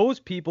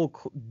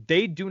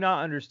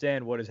not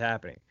understand what is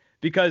happening.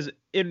 Because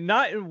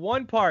not in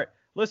one part,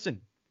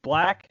 listen,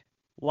 Black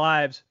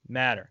Lives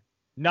Matter.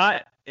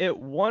 Not at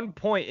one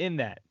point in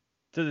that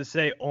to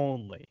say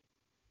only.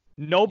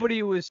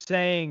 Nobody was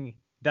saying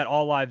that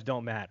all lives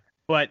don't matter.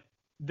 But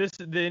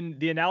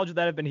the analogy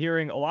that I've been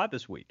hearing a lot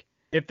this week.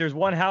 If there's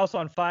one house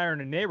on fire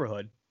in a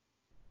neighborhood,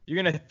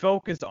 you're going to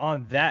focus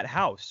on that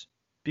house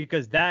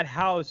because that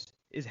house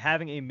is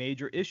having a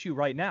major issue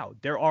right now.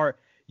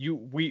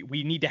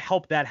 We need to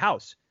help that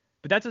house.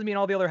 But that doesn't mean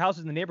all the other houses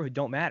in the neighborhood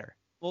don't matter.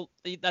 Well,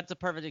 that's a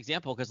perfect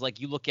example because, like,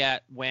 you look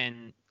at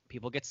when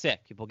people get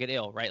sick, people get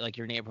ill, right? Like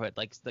your neighborhood,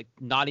 like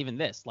not even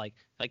this, like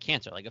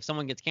cancer. Like if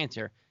someone gets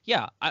cancer,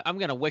 yeah, I'm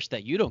gonna wish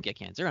that you don't get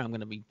cancer. I'm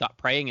gonna be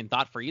praying and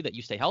thought for you that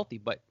you stay healthy.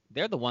 But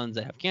they're the ones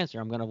that have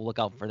cancer. I'm gonna look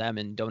out for them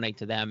and donate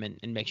to them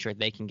and make sure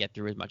they can get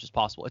through as much as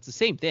possible. It's the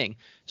same thing,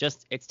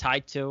 just it's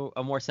tied to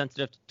a more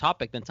sensitive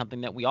topic than something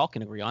that we all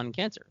can agree on in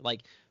cancer.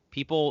 Like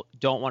people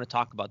don't want to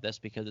talk about this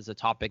because it's a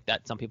topic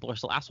that some people are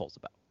still assholes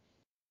about.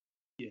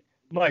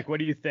 Mike, what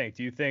do you think?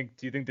 Do you think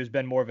there's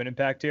been more of an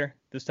impact here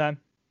this time?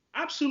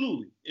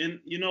 Absolutely. And,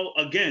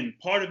 again,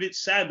 part of it,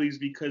 sadly, is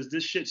because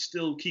this shit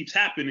still keeps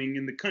happening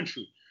in the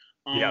country.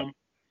 And,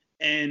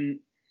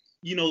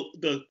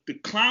 the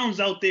clowns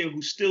out there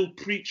who still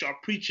are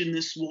preaching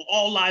this, well,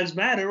 all lives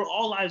matter,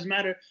 all lives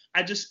matter.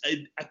 I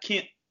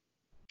can't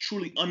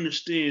truly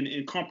understand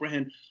and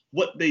comprehend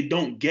what they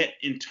don't get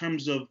in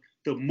terms of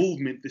the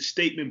movement, the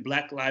statement,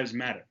 Black Lives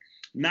Matter.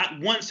 Not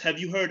once have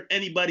you heard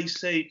anybody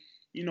say,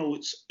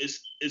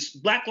 it's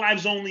Black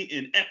lives only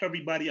and F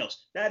everybody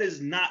else. That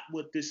is not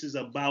what this is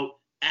about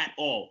at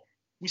all.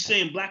 We're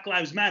saying Black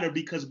Lives Matter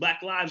because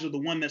Black lives are the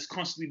one that's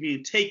constantly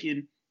being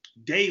taken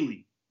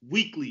daily,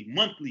 weekly,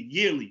 monthly,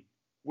 yearly.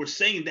 We're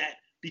saying that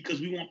because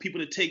we want people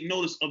to take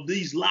notice of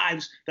these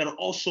lives that are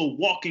also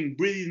walking,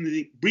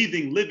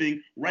 breathing,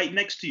 living right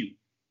next to you.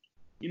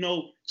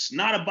 It's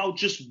not about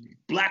just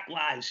Black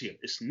lives here.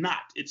 It's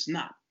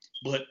not.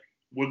 But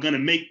we're going to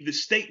make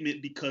this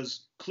statement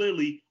because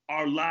clearly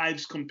our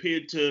lives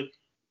compared to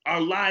our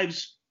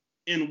lives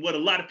in what a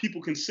lot of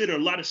people consider a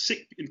lot of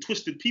sick and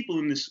twisted people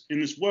in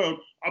this world,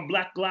 our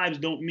Black lives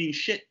don't mean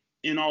shit,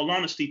 in all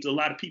honesty, to a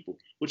lot of people,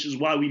 which is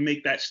why we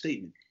make that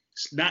statement.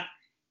 It's not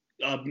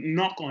a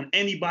knock on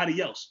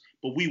anybody else,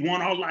 but we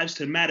want our lives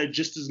to matter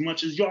just as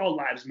much as your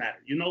lives matter,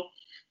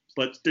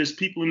 But there's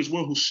people in this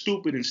world who's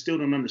stupid and still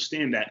don't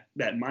understand that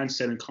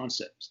mindset and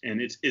concepts. And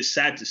it's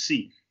sad to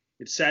see.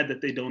 It's sad that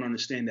they don't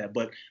understand that.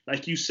 But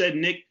like you said,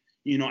 Nick,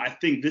 I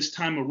think this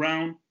time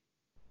around,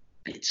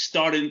 it's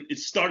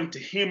starting to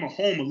hammer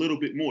home a little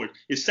bit more.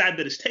 It's sad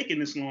that it's taken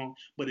this long,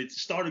 but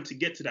it's starting to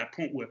get to that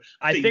point where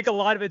I think a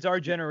lot of it's our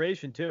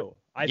generation too.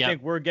 I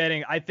think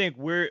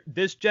we're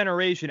this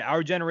generation,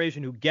 our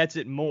generation who gets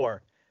it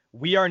more.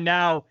 We are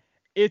now,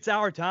 it's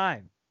our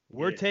time.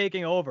 We're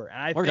taking over.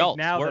 And I think adults.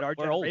 Now that our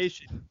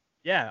generation,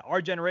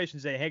 our generation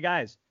say, hey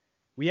guys,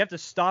 we have to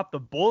stop the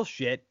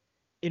bullshit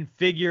and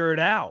figure it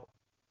out.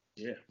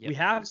 Yeah. We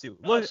have to.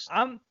 Look,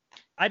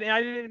 I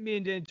didn't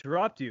mean to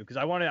interrupt you because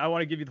I want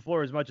to give you the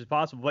floor as much as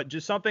possible, but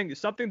just something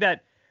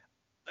that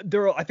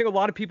I think a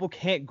lot of people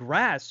can't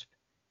grasp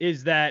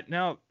is that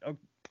now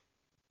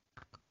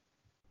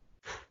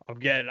I'm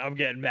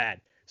getting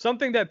mad.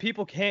 Something that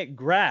people can't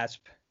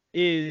grasp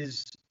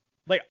is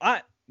like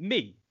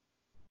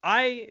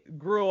I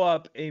grew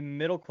up a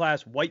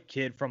middle-class white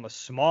kid from a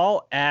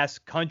small-ass,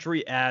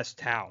 country-ass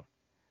town.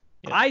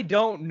 Yep. I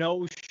don't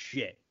know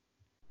shit.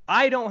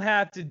 I don't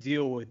have to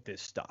deal with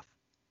this stuff.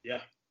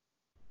 Yeah.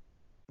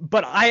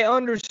 But I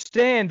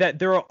understand that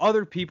there are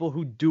other people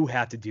who do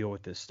have to deal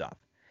with this stuff.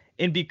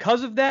 And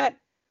because of that,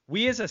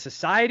 we as a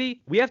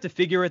society, we have to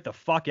figure it the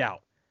fuck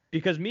out.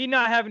 Because me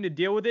not having to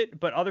deal with it,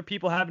 but other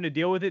people having to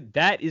deal with it,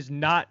 that is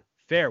not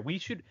fair.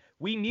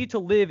 We need to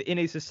live in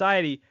a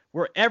society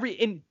where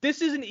and this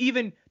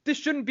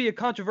shouldn't be a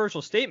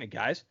controversial statement,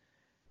 guys.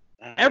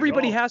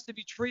 Everybody has to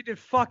be treated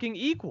fucking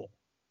equal.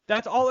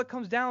 That's all it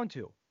comes down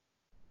to.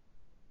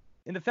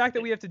 And the fact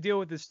that we have to deal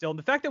with this still, and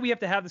the fact that we have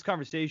to have this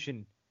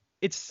conversation,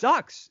 it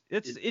sucks.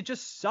 It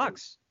just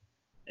sucks.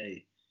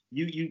 Hey,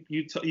 you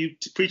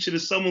preach it to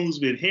someone who's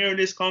been hearing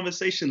this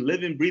conversation,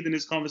 living, breathing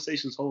this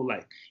conversation his whole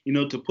life.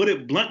 To put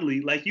it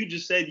bluntly, like you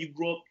just said, you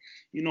grew up,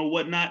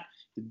 whatnot.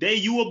 The day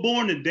you were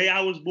born, the day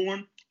I was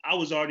born, I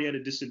was already at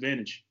a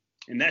disadvantage.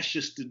 And that's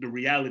just the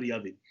reality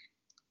of it.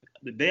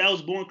 The day I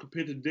was born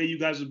compared to the day you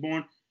guys were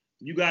born,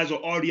 you guys are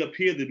already up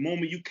here the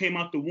moment you came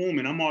out the womb,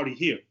 and I'm already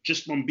here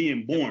just from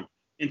being born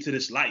into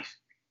this life.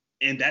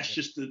 And that's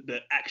just the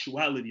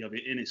actuality of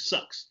it, and it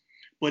sucks.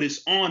 But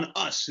it's on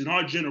us in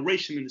our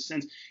generation, in the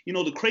sense,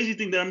 the crazy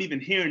thing that I'm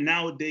even hearing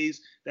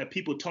nowadays that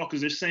people talk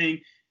is they're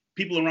saying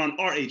people around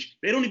our age,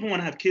 they don't even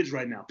want to have kids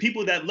right now.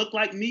 People that look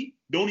like me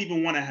don't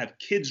even want to have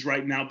kids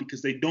right now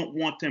because they don't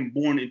want them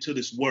born into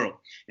this world.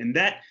 And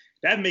that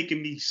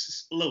making me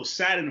a little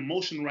sad and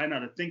emotional right now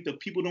to think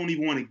that people don't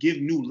even want to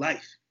give new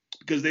life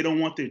because they don't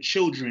want their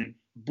children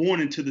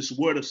born into this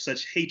world of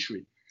such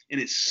hatred.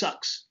 And it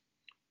sucks.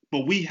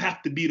 But we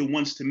have to be the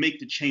ones to make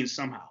the change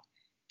somehow.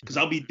 Because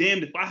I'll be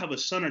damned if I have a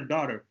son or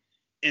daughter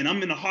and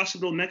I'm in the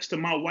hospital next to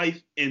my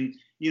wife and,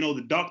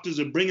 the doctors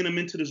are bringing them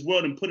into this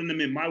world and putting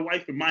them in my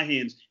wife and my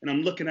hands. And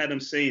I'm looking at them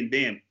saying,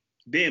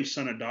 damn,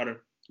 son or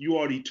daughter, you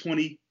already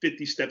 20,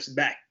 50 steps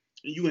back.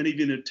 And you ain't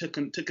even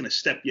taken a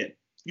step yet.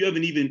 You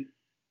haven't even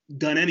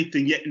done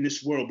anything yet in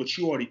this world, but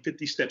you already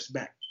 50 steps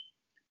back.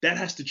 That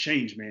has to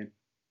change, man.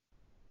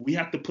 We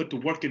have to put the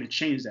work in to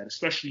change that,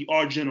 especially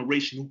our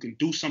generation who can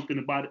do something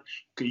about it,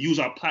 who can use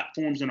our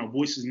platforms and our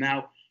voices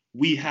now.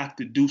 We have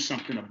to do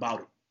something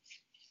about it.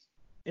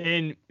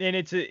 And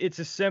it's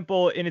a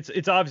simple, and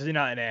it's obviously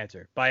not an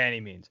answer by any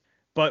means,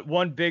 but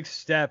one big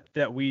step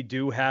that we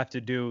do have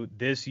to do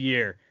this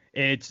year,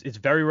 and it's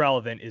very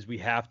relevant, is we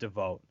have to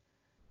vote.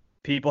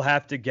 People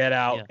have to get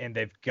out and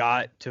they've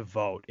got to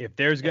vote. If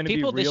there's going to be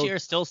people this year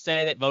still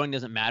say that voting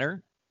doesn't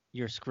matter,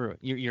 you're screwed.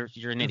 You're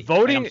an idiot.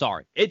 Voting, I'm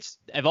sorry.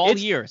 Of all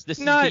years, this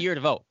is the year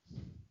to vote.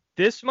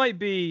 This might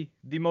be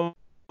the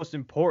most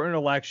important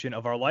election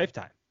of our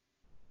lifetime.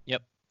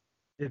 Yep.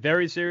 It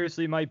very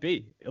seriously might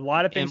be. A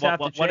lot of things have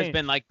to change. What has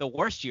been like the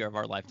worst year of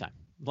our lifetime?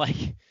 Like,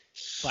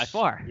 by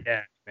far.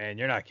 Yeah, man,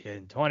 you're not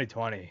kidding.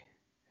 2020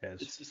 has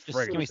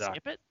friggin' Can we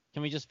skip it?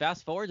 Can we just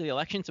fast forward to the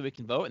election so we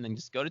can vote and then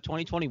just go to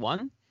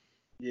 2021?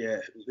 Yeah,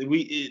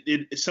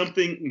 it's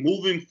something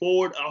moving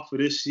forward off of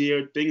this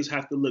year. Things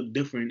have to look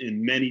different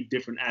in many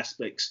different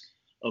aspects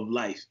of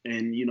life.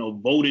 And,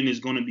 voting is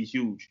going to be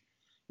huge.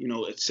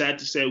 It's sad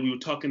to say, we were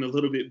talking a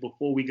little bit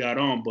before we got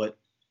on, but,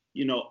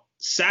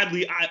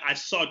 sadly, I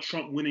saw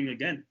Trump winning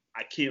again.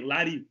 I can't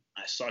lie to you.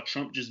 I saw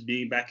Trump just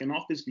being back in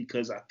office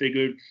because I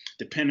figured,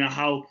 depending on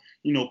how,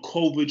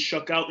 COVID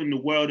shook out in the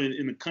world and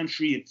in the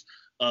country,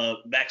 if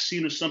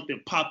vaccine or something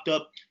popped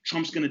up,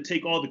 Trump's going to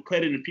take all the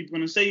credit and people are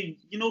going to say,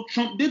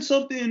 Trump did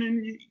something,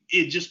 and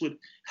it just would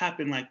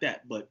happen like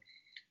that. But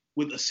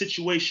with a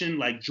situation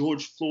like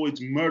George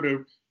Floyd's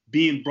murder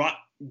bringing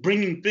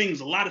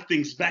a lot of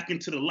things back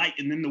into the light,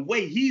 and then the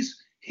way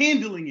he's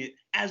handling it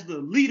as the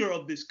leader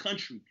of this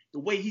country, the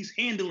way he's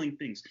handling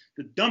things,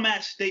 the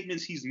dumbass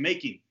statements he's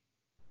making.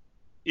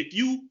 If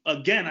you,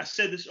 again, I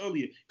said this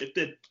earlier, if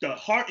the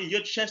heart in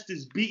your chest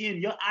is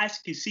beating, your eyes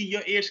can see,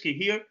 your ears can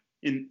hear,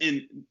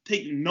 and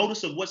take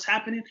notice of what's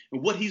happening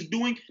and what he's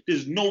doing,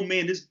 there's no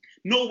way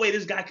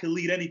this guy can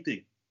lead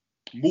anything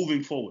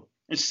moving forward.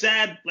 It's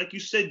sad, like you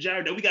said,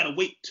 Jared, that we got to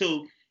wait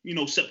till,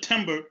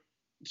 September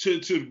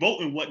to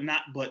vote and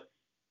whatnot, but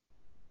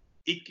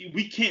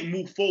we can't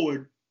move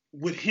forward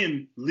with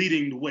him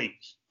leading the way,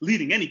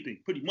 leading anything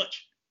pretty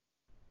much.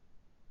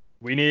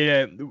 We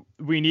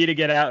need to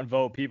get out and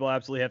vote. People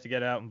absolutely have to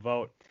get out and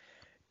vote.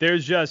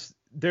 There's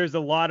a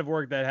lot of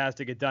work that has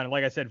to get done. And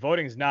like I said,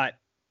 voting is not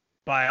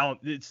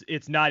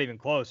it's not even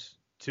close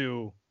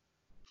to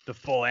the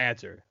full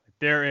answer.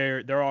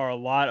 There are a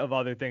lot of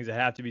other things that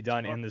have to be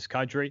done in this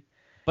country.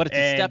 But it's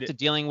a step to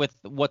dealing with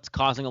what's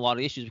causing a lot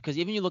of issues, because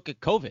even you look at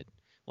COVID,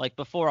 like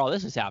before all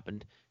this has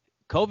happened,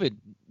 COVID,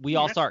 we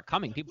all saw it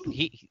coming. People,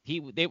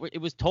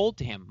 it was told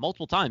to him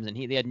multiple times, and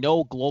they had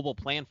no global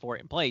plan for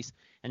it in place,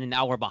 and then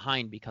now we're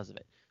behind because of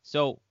it.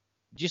 So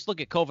just look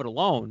at COVID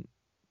alone,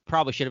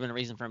 probably should have been a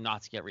reason for him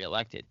not to get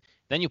reelected.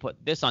 Then you put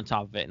this on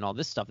top of it and all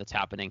this stuff that's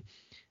happening.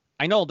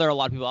 I know there are a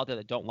lot of people out there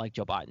that don't like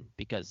Joe Biden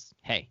because,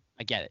 hey,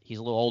 I get it. He's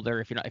a little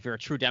older. If you're a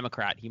true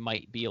Democrat, he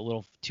might be a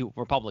little too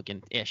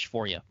Republican-ish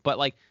for you. But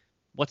like,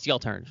 what's the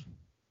alternative?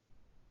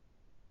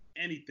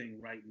 anything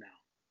right now.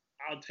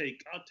 I'll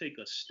take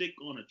a stick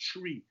on a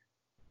tree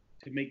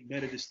to make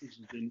better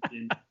decisions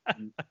than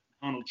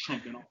Donald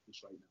Trump in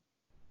office right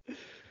now.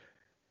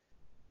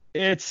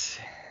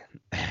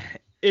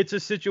 It's a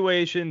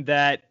situation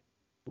that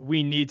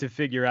we need to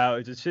figure out.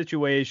 It's a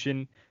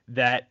situation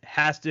that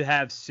has to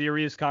have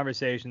serious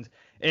conversations.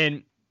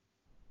 And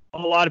a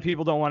lot of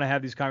people don't want to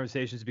have these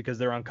conversations because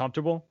they're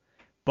uncomfortable.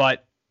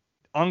 But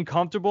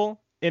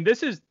uncomfortable, and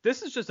this is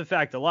just a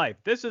fact of life.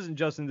 This isn't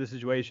just in this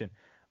situation.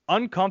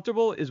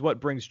 Uncomfortable is what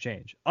brings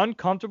change.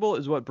 Uncomfortable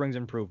is what brings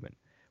improvement.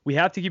 We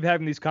have to keep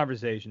having these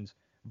conversations.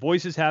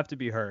 Voices have to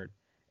be heard.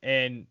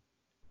 And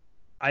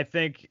I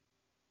think,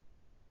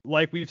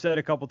 like we've said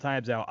a couple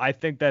times now, I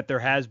think that there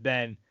has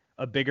been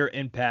a bigger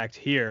impact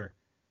here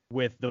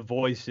with the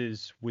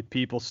voices, with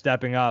people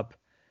stepping up,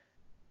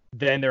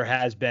 than there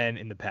has been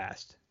in the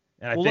past.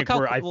 And I think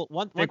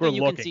one thing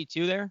you can see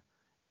too there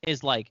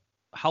is like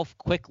how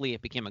quickly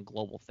it became a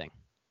global thing.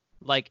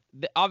 Like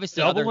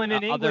obviously Dublin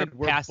and England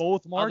were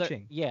both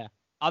marching.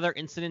 Other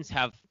incidents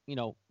have,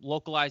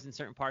 localized in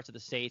certain parts of the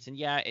states, and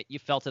you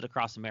felt it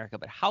across America.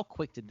 But how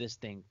quick did this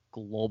thing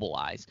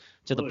globalize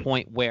to the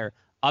point where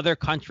other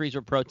countries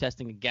were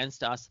protesting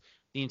against us?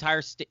 The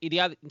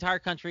entire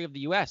country of the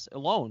U.S.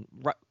 alone,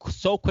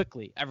 so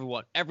quickly,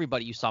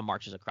 everybody you saw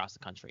marches across the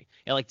country.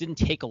 It didn't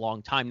take a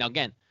long time. Now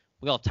again,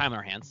 we all have time on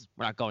our hands.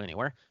 We're not going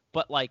anywhere.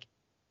 But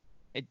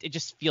it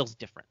just feels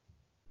different.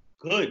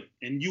 Good,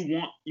 and you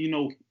want,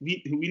 we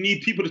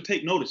need people to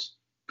take notice,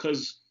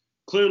 because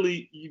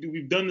clearly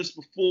we've done this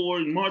before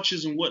in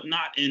marches and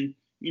whatnot, and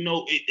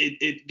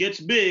it gets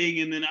big,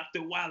 and then after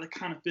a while it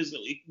kind of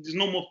fizzles. There's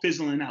no more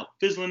fizzling out.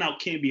 Fizzling out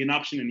can't be an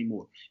option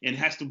anymore, and it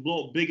has to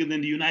blow up bigger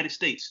than the United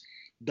States,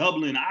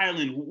 Dublin,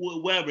 Ireland,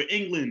 wherever,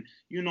 England.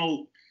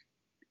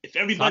 If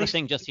everybody's not a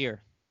thing just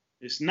here.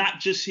 It's not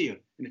just here.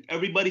 And if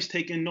everybody's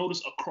taking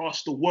notice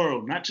across the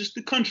world, not just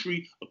the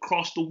country,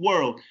 across the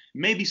world,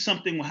 maybe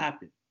something will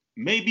happen.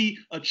 Maybe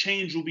a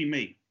change will be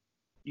made.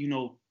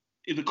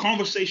 If the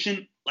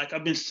conversation, like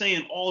I've been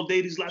saying all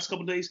day these last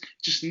couple of days,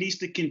 just needs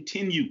to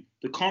continue.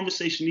 The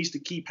conversation needs to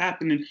keep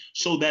happening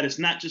so that it's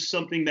not just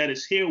something that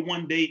is here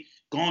one day,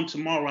 gone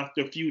tomorrow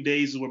after a few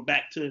days, and we're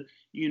back to,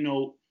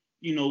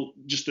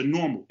 just the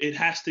normal. It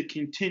has to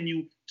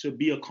continue to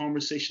be a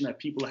conversation that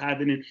people are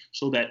having, and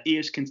so that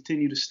ears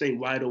continue to stay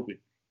wide open.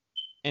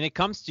 And it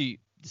comes to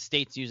the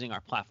states using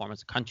our platform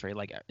as a country.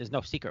 There's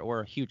no secret,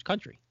 we're a huge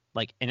country.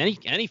 In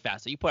any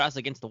facet, you put us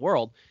against the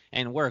world,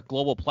 and we're a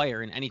global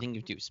player in anything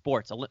you do.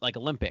 Sports, like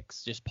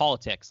Olympics, just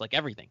politics, like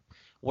everything.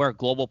 We're a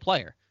global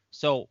player.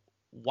 So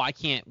why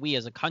can't we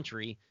as a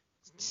country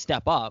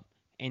step up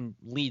and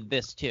lead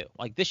this too?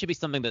 This should be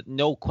something that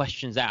no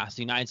questions asked.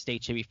 The United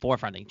States should be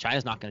forefronting.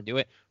 China's not going to do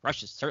it.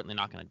 Russia's certainly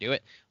not going to do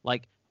it.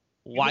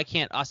 Why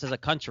can't us as a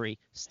country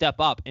step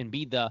up and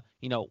be the,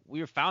 we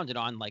were founded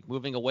on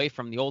moving away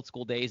from the old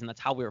school days, and that's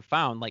how we were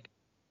found.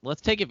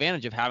 Let's take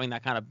advantage of having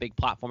that kind of big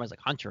platform as a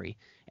country.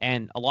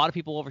 And a lot of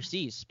people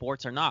overseas,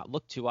 sports or not,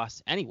 look to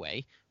us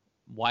anyway.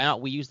 Why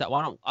not we use that?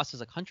 Why don't us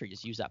as a country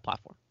just use that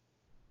platform?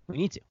 We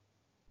need to.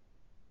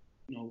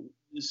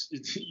 The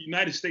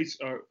United States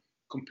are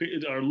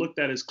looked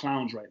at as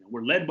clowns right now.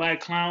 We're led by a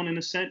clown in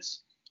a sense.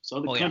 So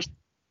other countries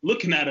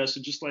looking at us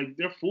are just like,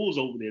 they're fools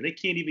over there. They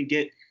can't even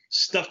get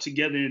stuff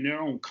together in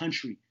their own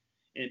country.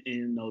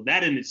 And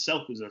that in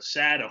itself is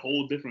a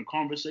whole different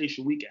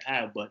conversation we could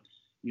have. But,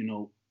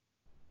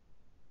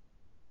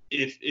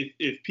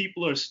 if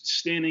people are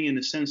standing in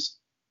a sense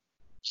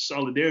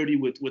solidarity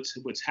with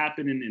what's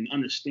happening and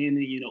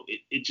understanding,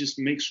 it just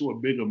makes for a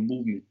bigger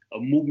movement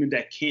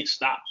that can't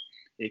stop.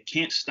 It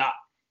can't stop,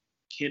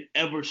 can't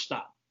ever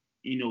stop.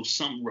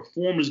 Some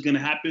reform is going to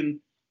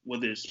happen,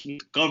 whether it's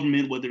with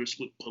government, whether it's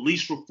with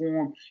police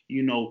reform.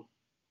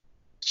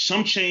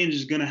 Some change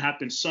is going to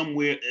happen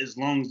somewhere, as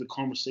long as the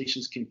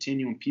conversations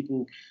continue and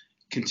people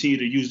continue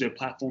to use their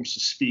platforms to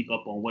speak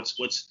up on what's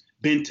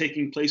been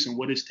taking place and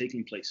what is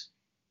taking place.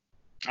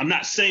 I'm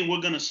not saying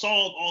we're going to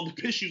solve all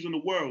the issues in the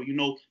world.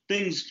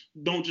 Things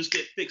don't just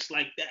get fixed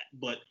like that.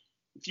 But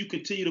if you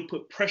continue to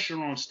put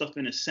pressure on stuff,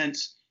 in a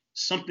sense,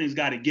 something's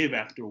got to give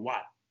after a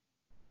while.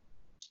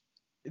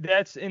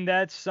 That's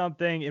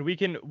something,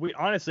 and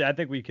honestly, I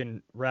think we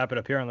can wrap it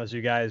up here unless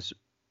you guys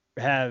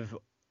have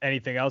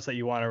anything else that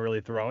you want to really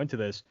throw into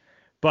this.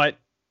 But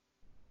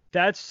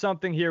that's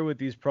something here with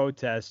these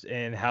protests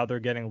and how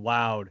they're getting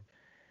loud.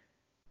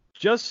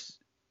 Just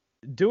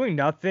doing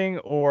nothing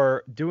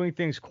or doing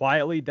things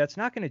quietly, that's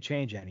not going to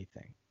change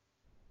anything.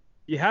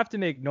 You have to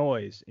make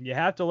noise, and you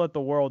have to let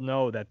the world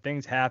know that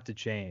things have to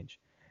change.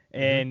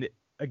 Mm-hmm. And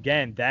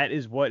again, that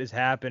is what is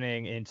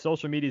happening, and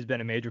social media has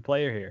been a major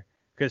player here.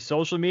 Because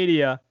social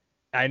media,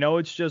 I know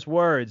it's just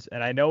words,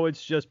 and I know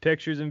it's just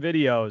pictures and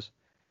videos,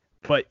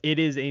 but it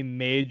is a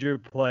major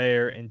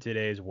player in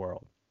today's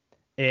world.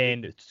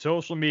 And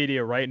social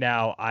media right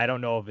now, I don't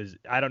know if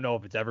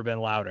it's ever been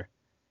louder.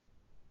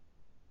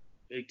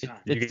 It's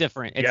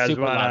different. It's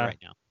super loud right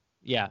now.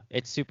 Yeah,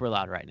 it's super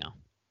loud right now.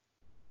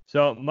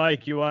 So,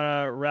 Mike, you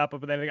want to wrap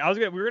up with anything?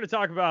 We were going to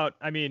talk about,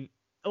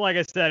 like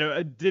I said,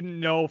 I didn't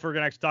know if we're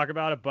gonna actually talk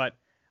about it, but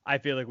I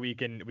feel like we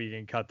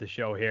can cut the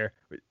show here.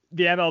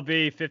 The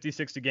MLB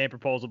 50-60 game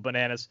proposal,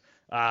 bananas.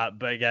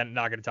 But again,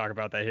 not gonna talk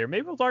about that here.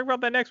 Maybe we'll talk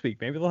about that next week.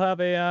 Maybe they'll have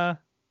a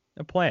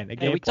plan.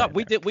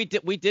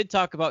 We did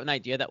talk about an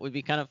idea that would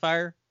be kind of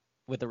fire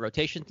with the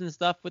rotations and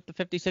stuff with the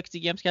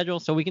 50-60 game schedule,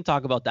 so we can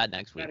talk about that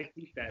next week. Gotta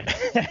keep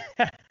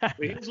that. But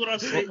here's what I'll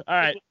say. All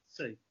right.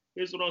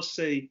 Here's what I'll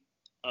say.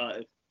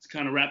 To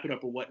kind of wrap it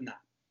up or whatnot.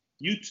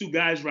 You two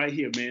guys right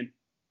here, man.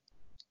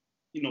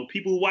 You know,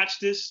 people who watch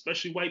this,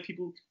 especially white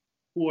people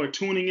who are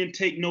tuning in,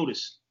 take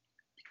notice,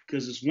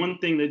 because it's one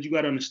thing that you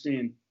got to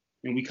understand,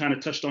 and we kind of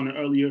touched on it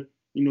earlier.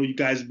 You know, you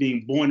guys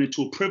being born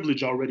into a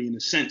privilege already in a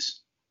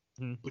sense.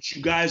 But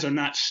you guys are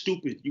not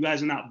stupid. You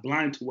guys are not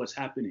blind to what's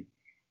happening.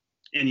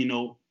 And, you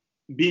know,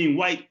 being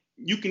white,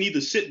 you can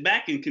either sit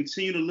back and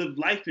continue to live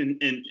life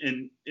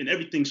and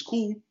everything's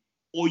cool,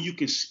 or you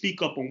can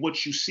speak up on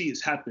what you see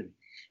is happening.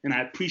 And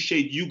I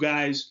appreciate you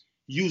guys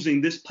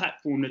using this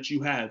platform that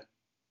you have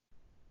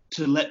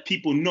to let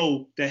people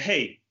know that,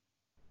 hey,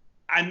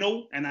 I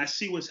know and I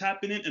see what's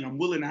happening and I'm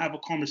willing to have a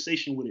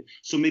conversation with it.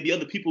 So maybe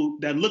other people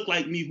that look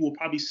like me who are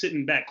probably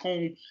sitting back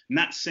home,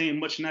 not saying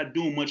much, not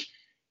doing much,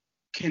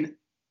 can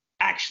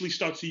actually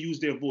start to use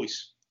their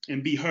voice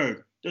and be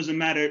heard. Doesn't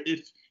matter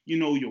if, you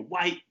know, you're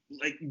white,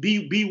 like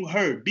be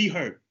heard, be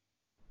heard.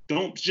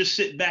 Don't just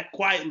sit back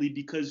quietly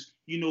because,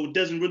 you know, it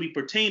doesn't really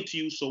pertain to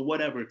you. So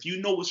whatever, if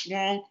you know what's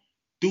wrong,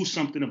 do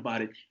something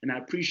about it. And I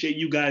appreciate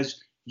you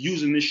guys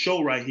using this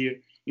show right here,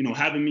 you know,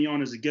 having me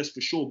on as a guest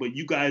for sure, but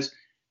you guys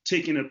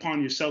taking it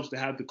upon yourselves to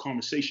have the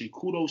conversation.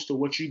 Kudos to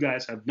what you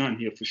guys have done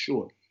here for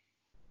sure.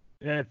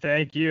 Yeah,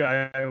 thank you.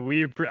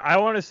 I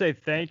want to say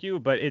thank you,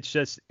 but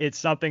it's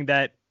something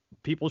that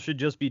people should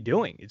just be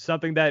doing. It's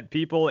something that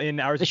people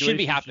in our situation should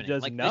be happening.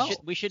 Should just know.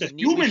 We shouldn't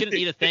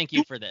need a thank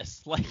you for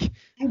this. Like,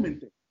 human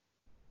thing.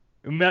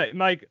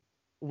 Mike,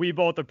 we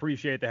both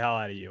appreciate the hell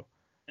out of you.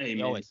 Hey,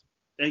 man. Always.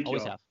 Thank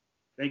always y'all. Have.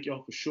 Thank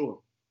y'all for sure.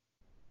 All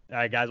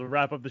right, guys, we'll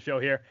wrap up the show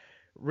here.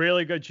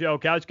 Really good show.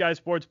 Couch Guys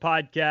Sports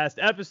Podcast,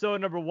 episode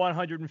number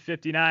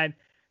 159.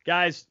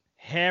 Guys,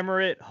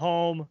 hammer it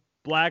home.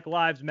 Black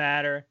Lives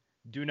Matter.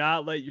 Do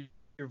not let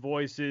your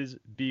voices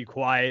be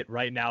quiet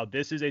right now.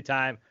 This is a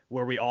time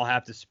where we all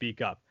have to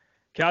speak up.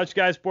 Couch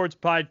Guys Sports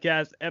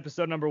Podcast,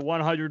 episode number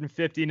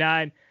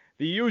 159.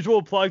 The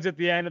usual plugs at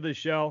the end of the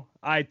show: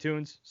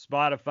 iTunes,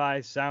 Spotify,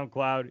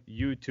 SoundCloud,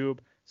 YouTube.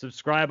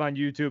 Subscribe on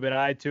YouTube and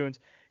iTunes.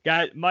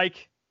 Guys,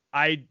 Mike,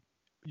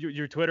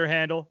 your Twitter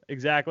handle,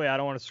 exactly. I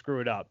don't want to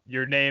screw it up.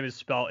 Your name is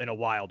spelled in a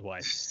wild way.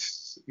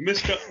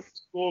 Mr.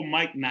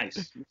 Mike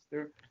Nice.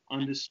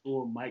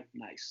 Mr. Mike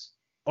Nice.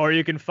 Or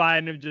you can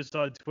find him just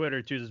on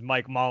Twitter, too, as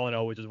Mike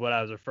Molyneux, which is what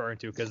I was referring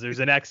to, because there's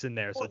an X in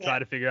there. So try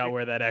to figure out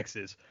where that X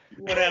is.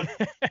 Whatever.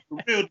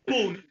 Real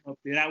cool up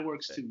there. That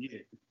works too, yeah.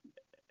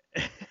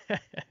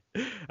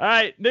 All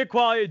right, Nick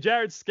Quaglia,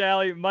 Jared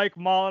Scally, Mike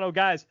Molyneux.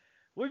 Guys,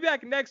 we'll be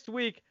back next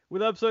week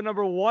with episode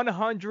number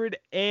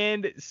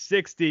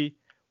 160.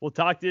 We'll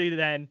talk to you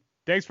then.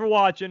 Thanks for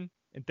watching,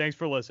 and thanks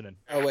for listening.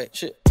 Oh, wait,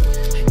 shit.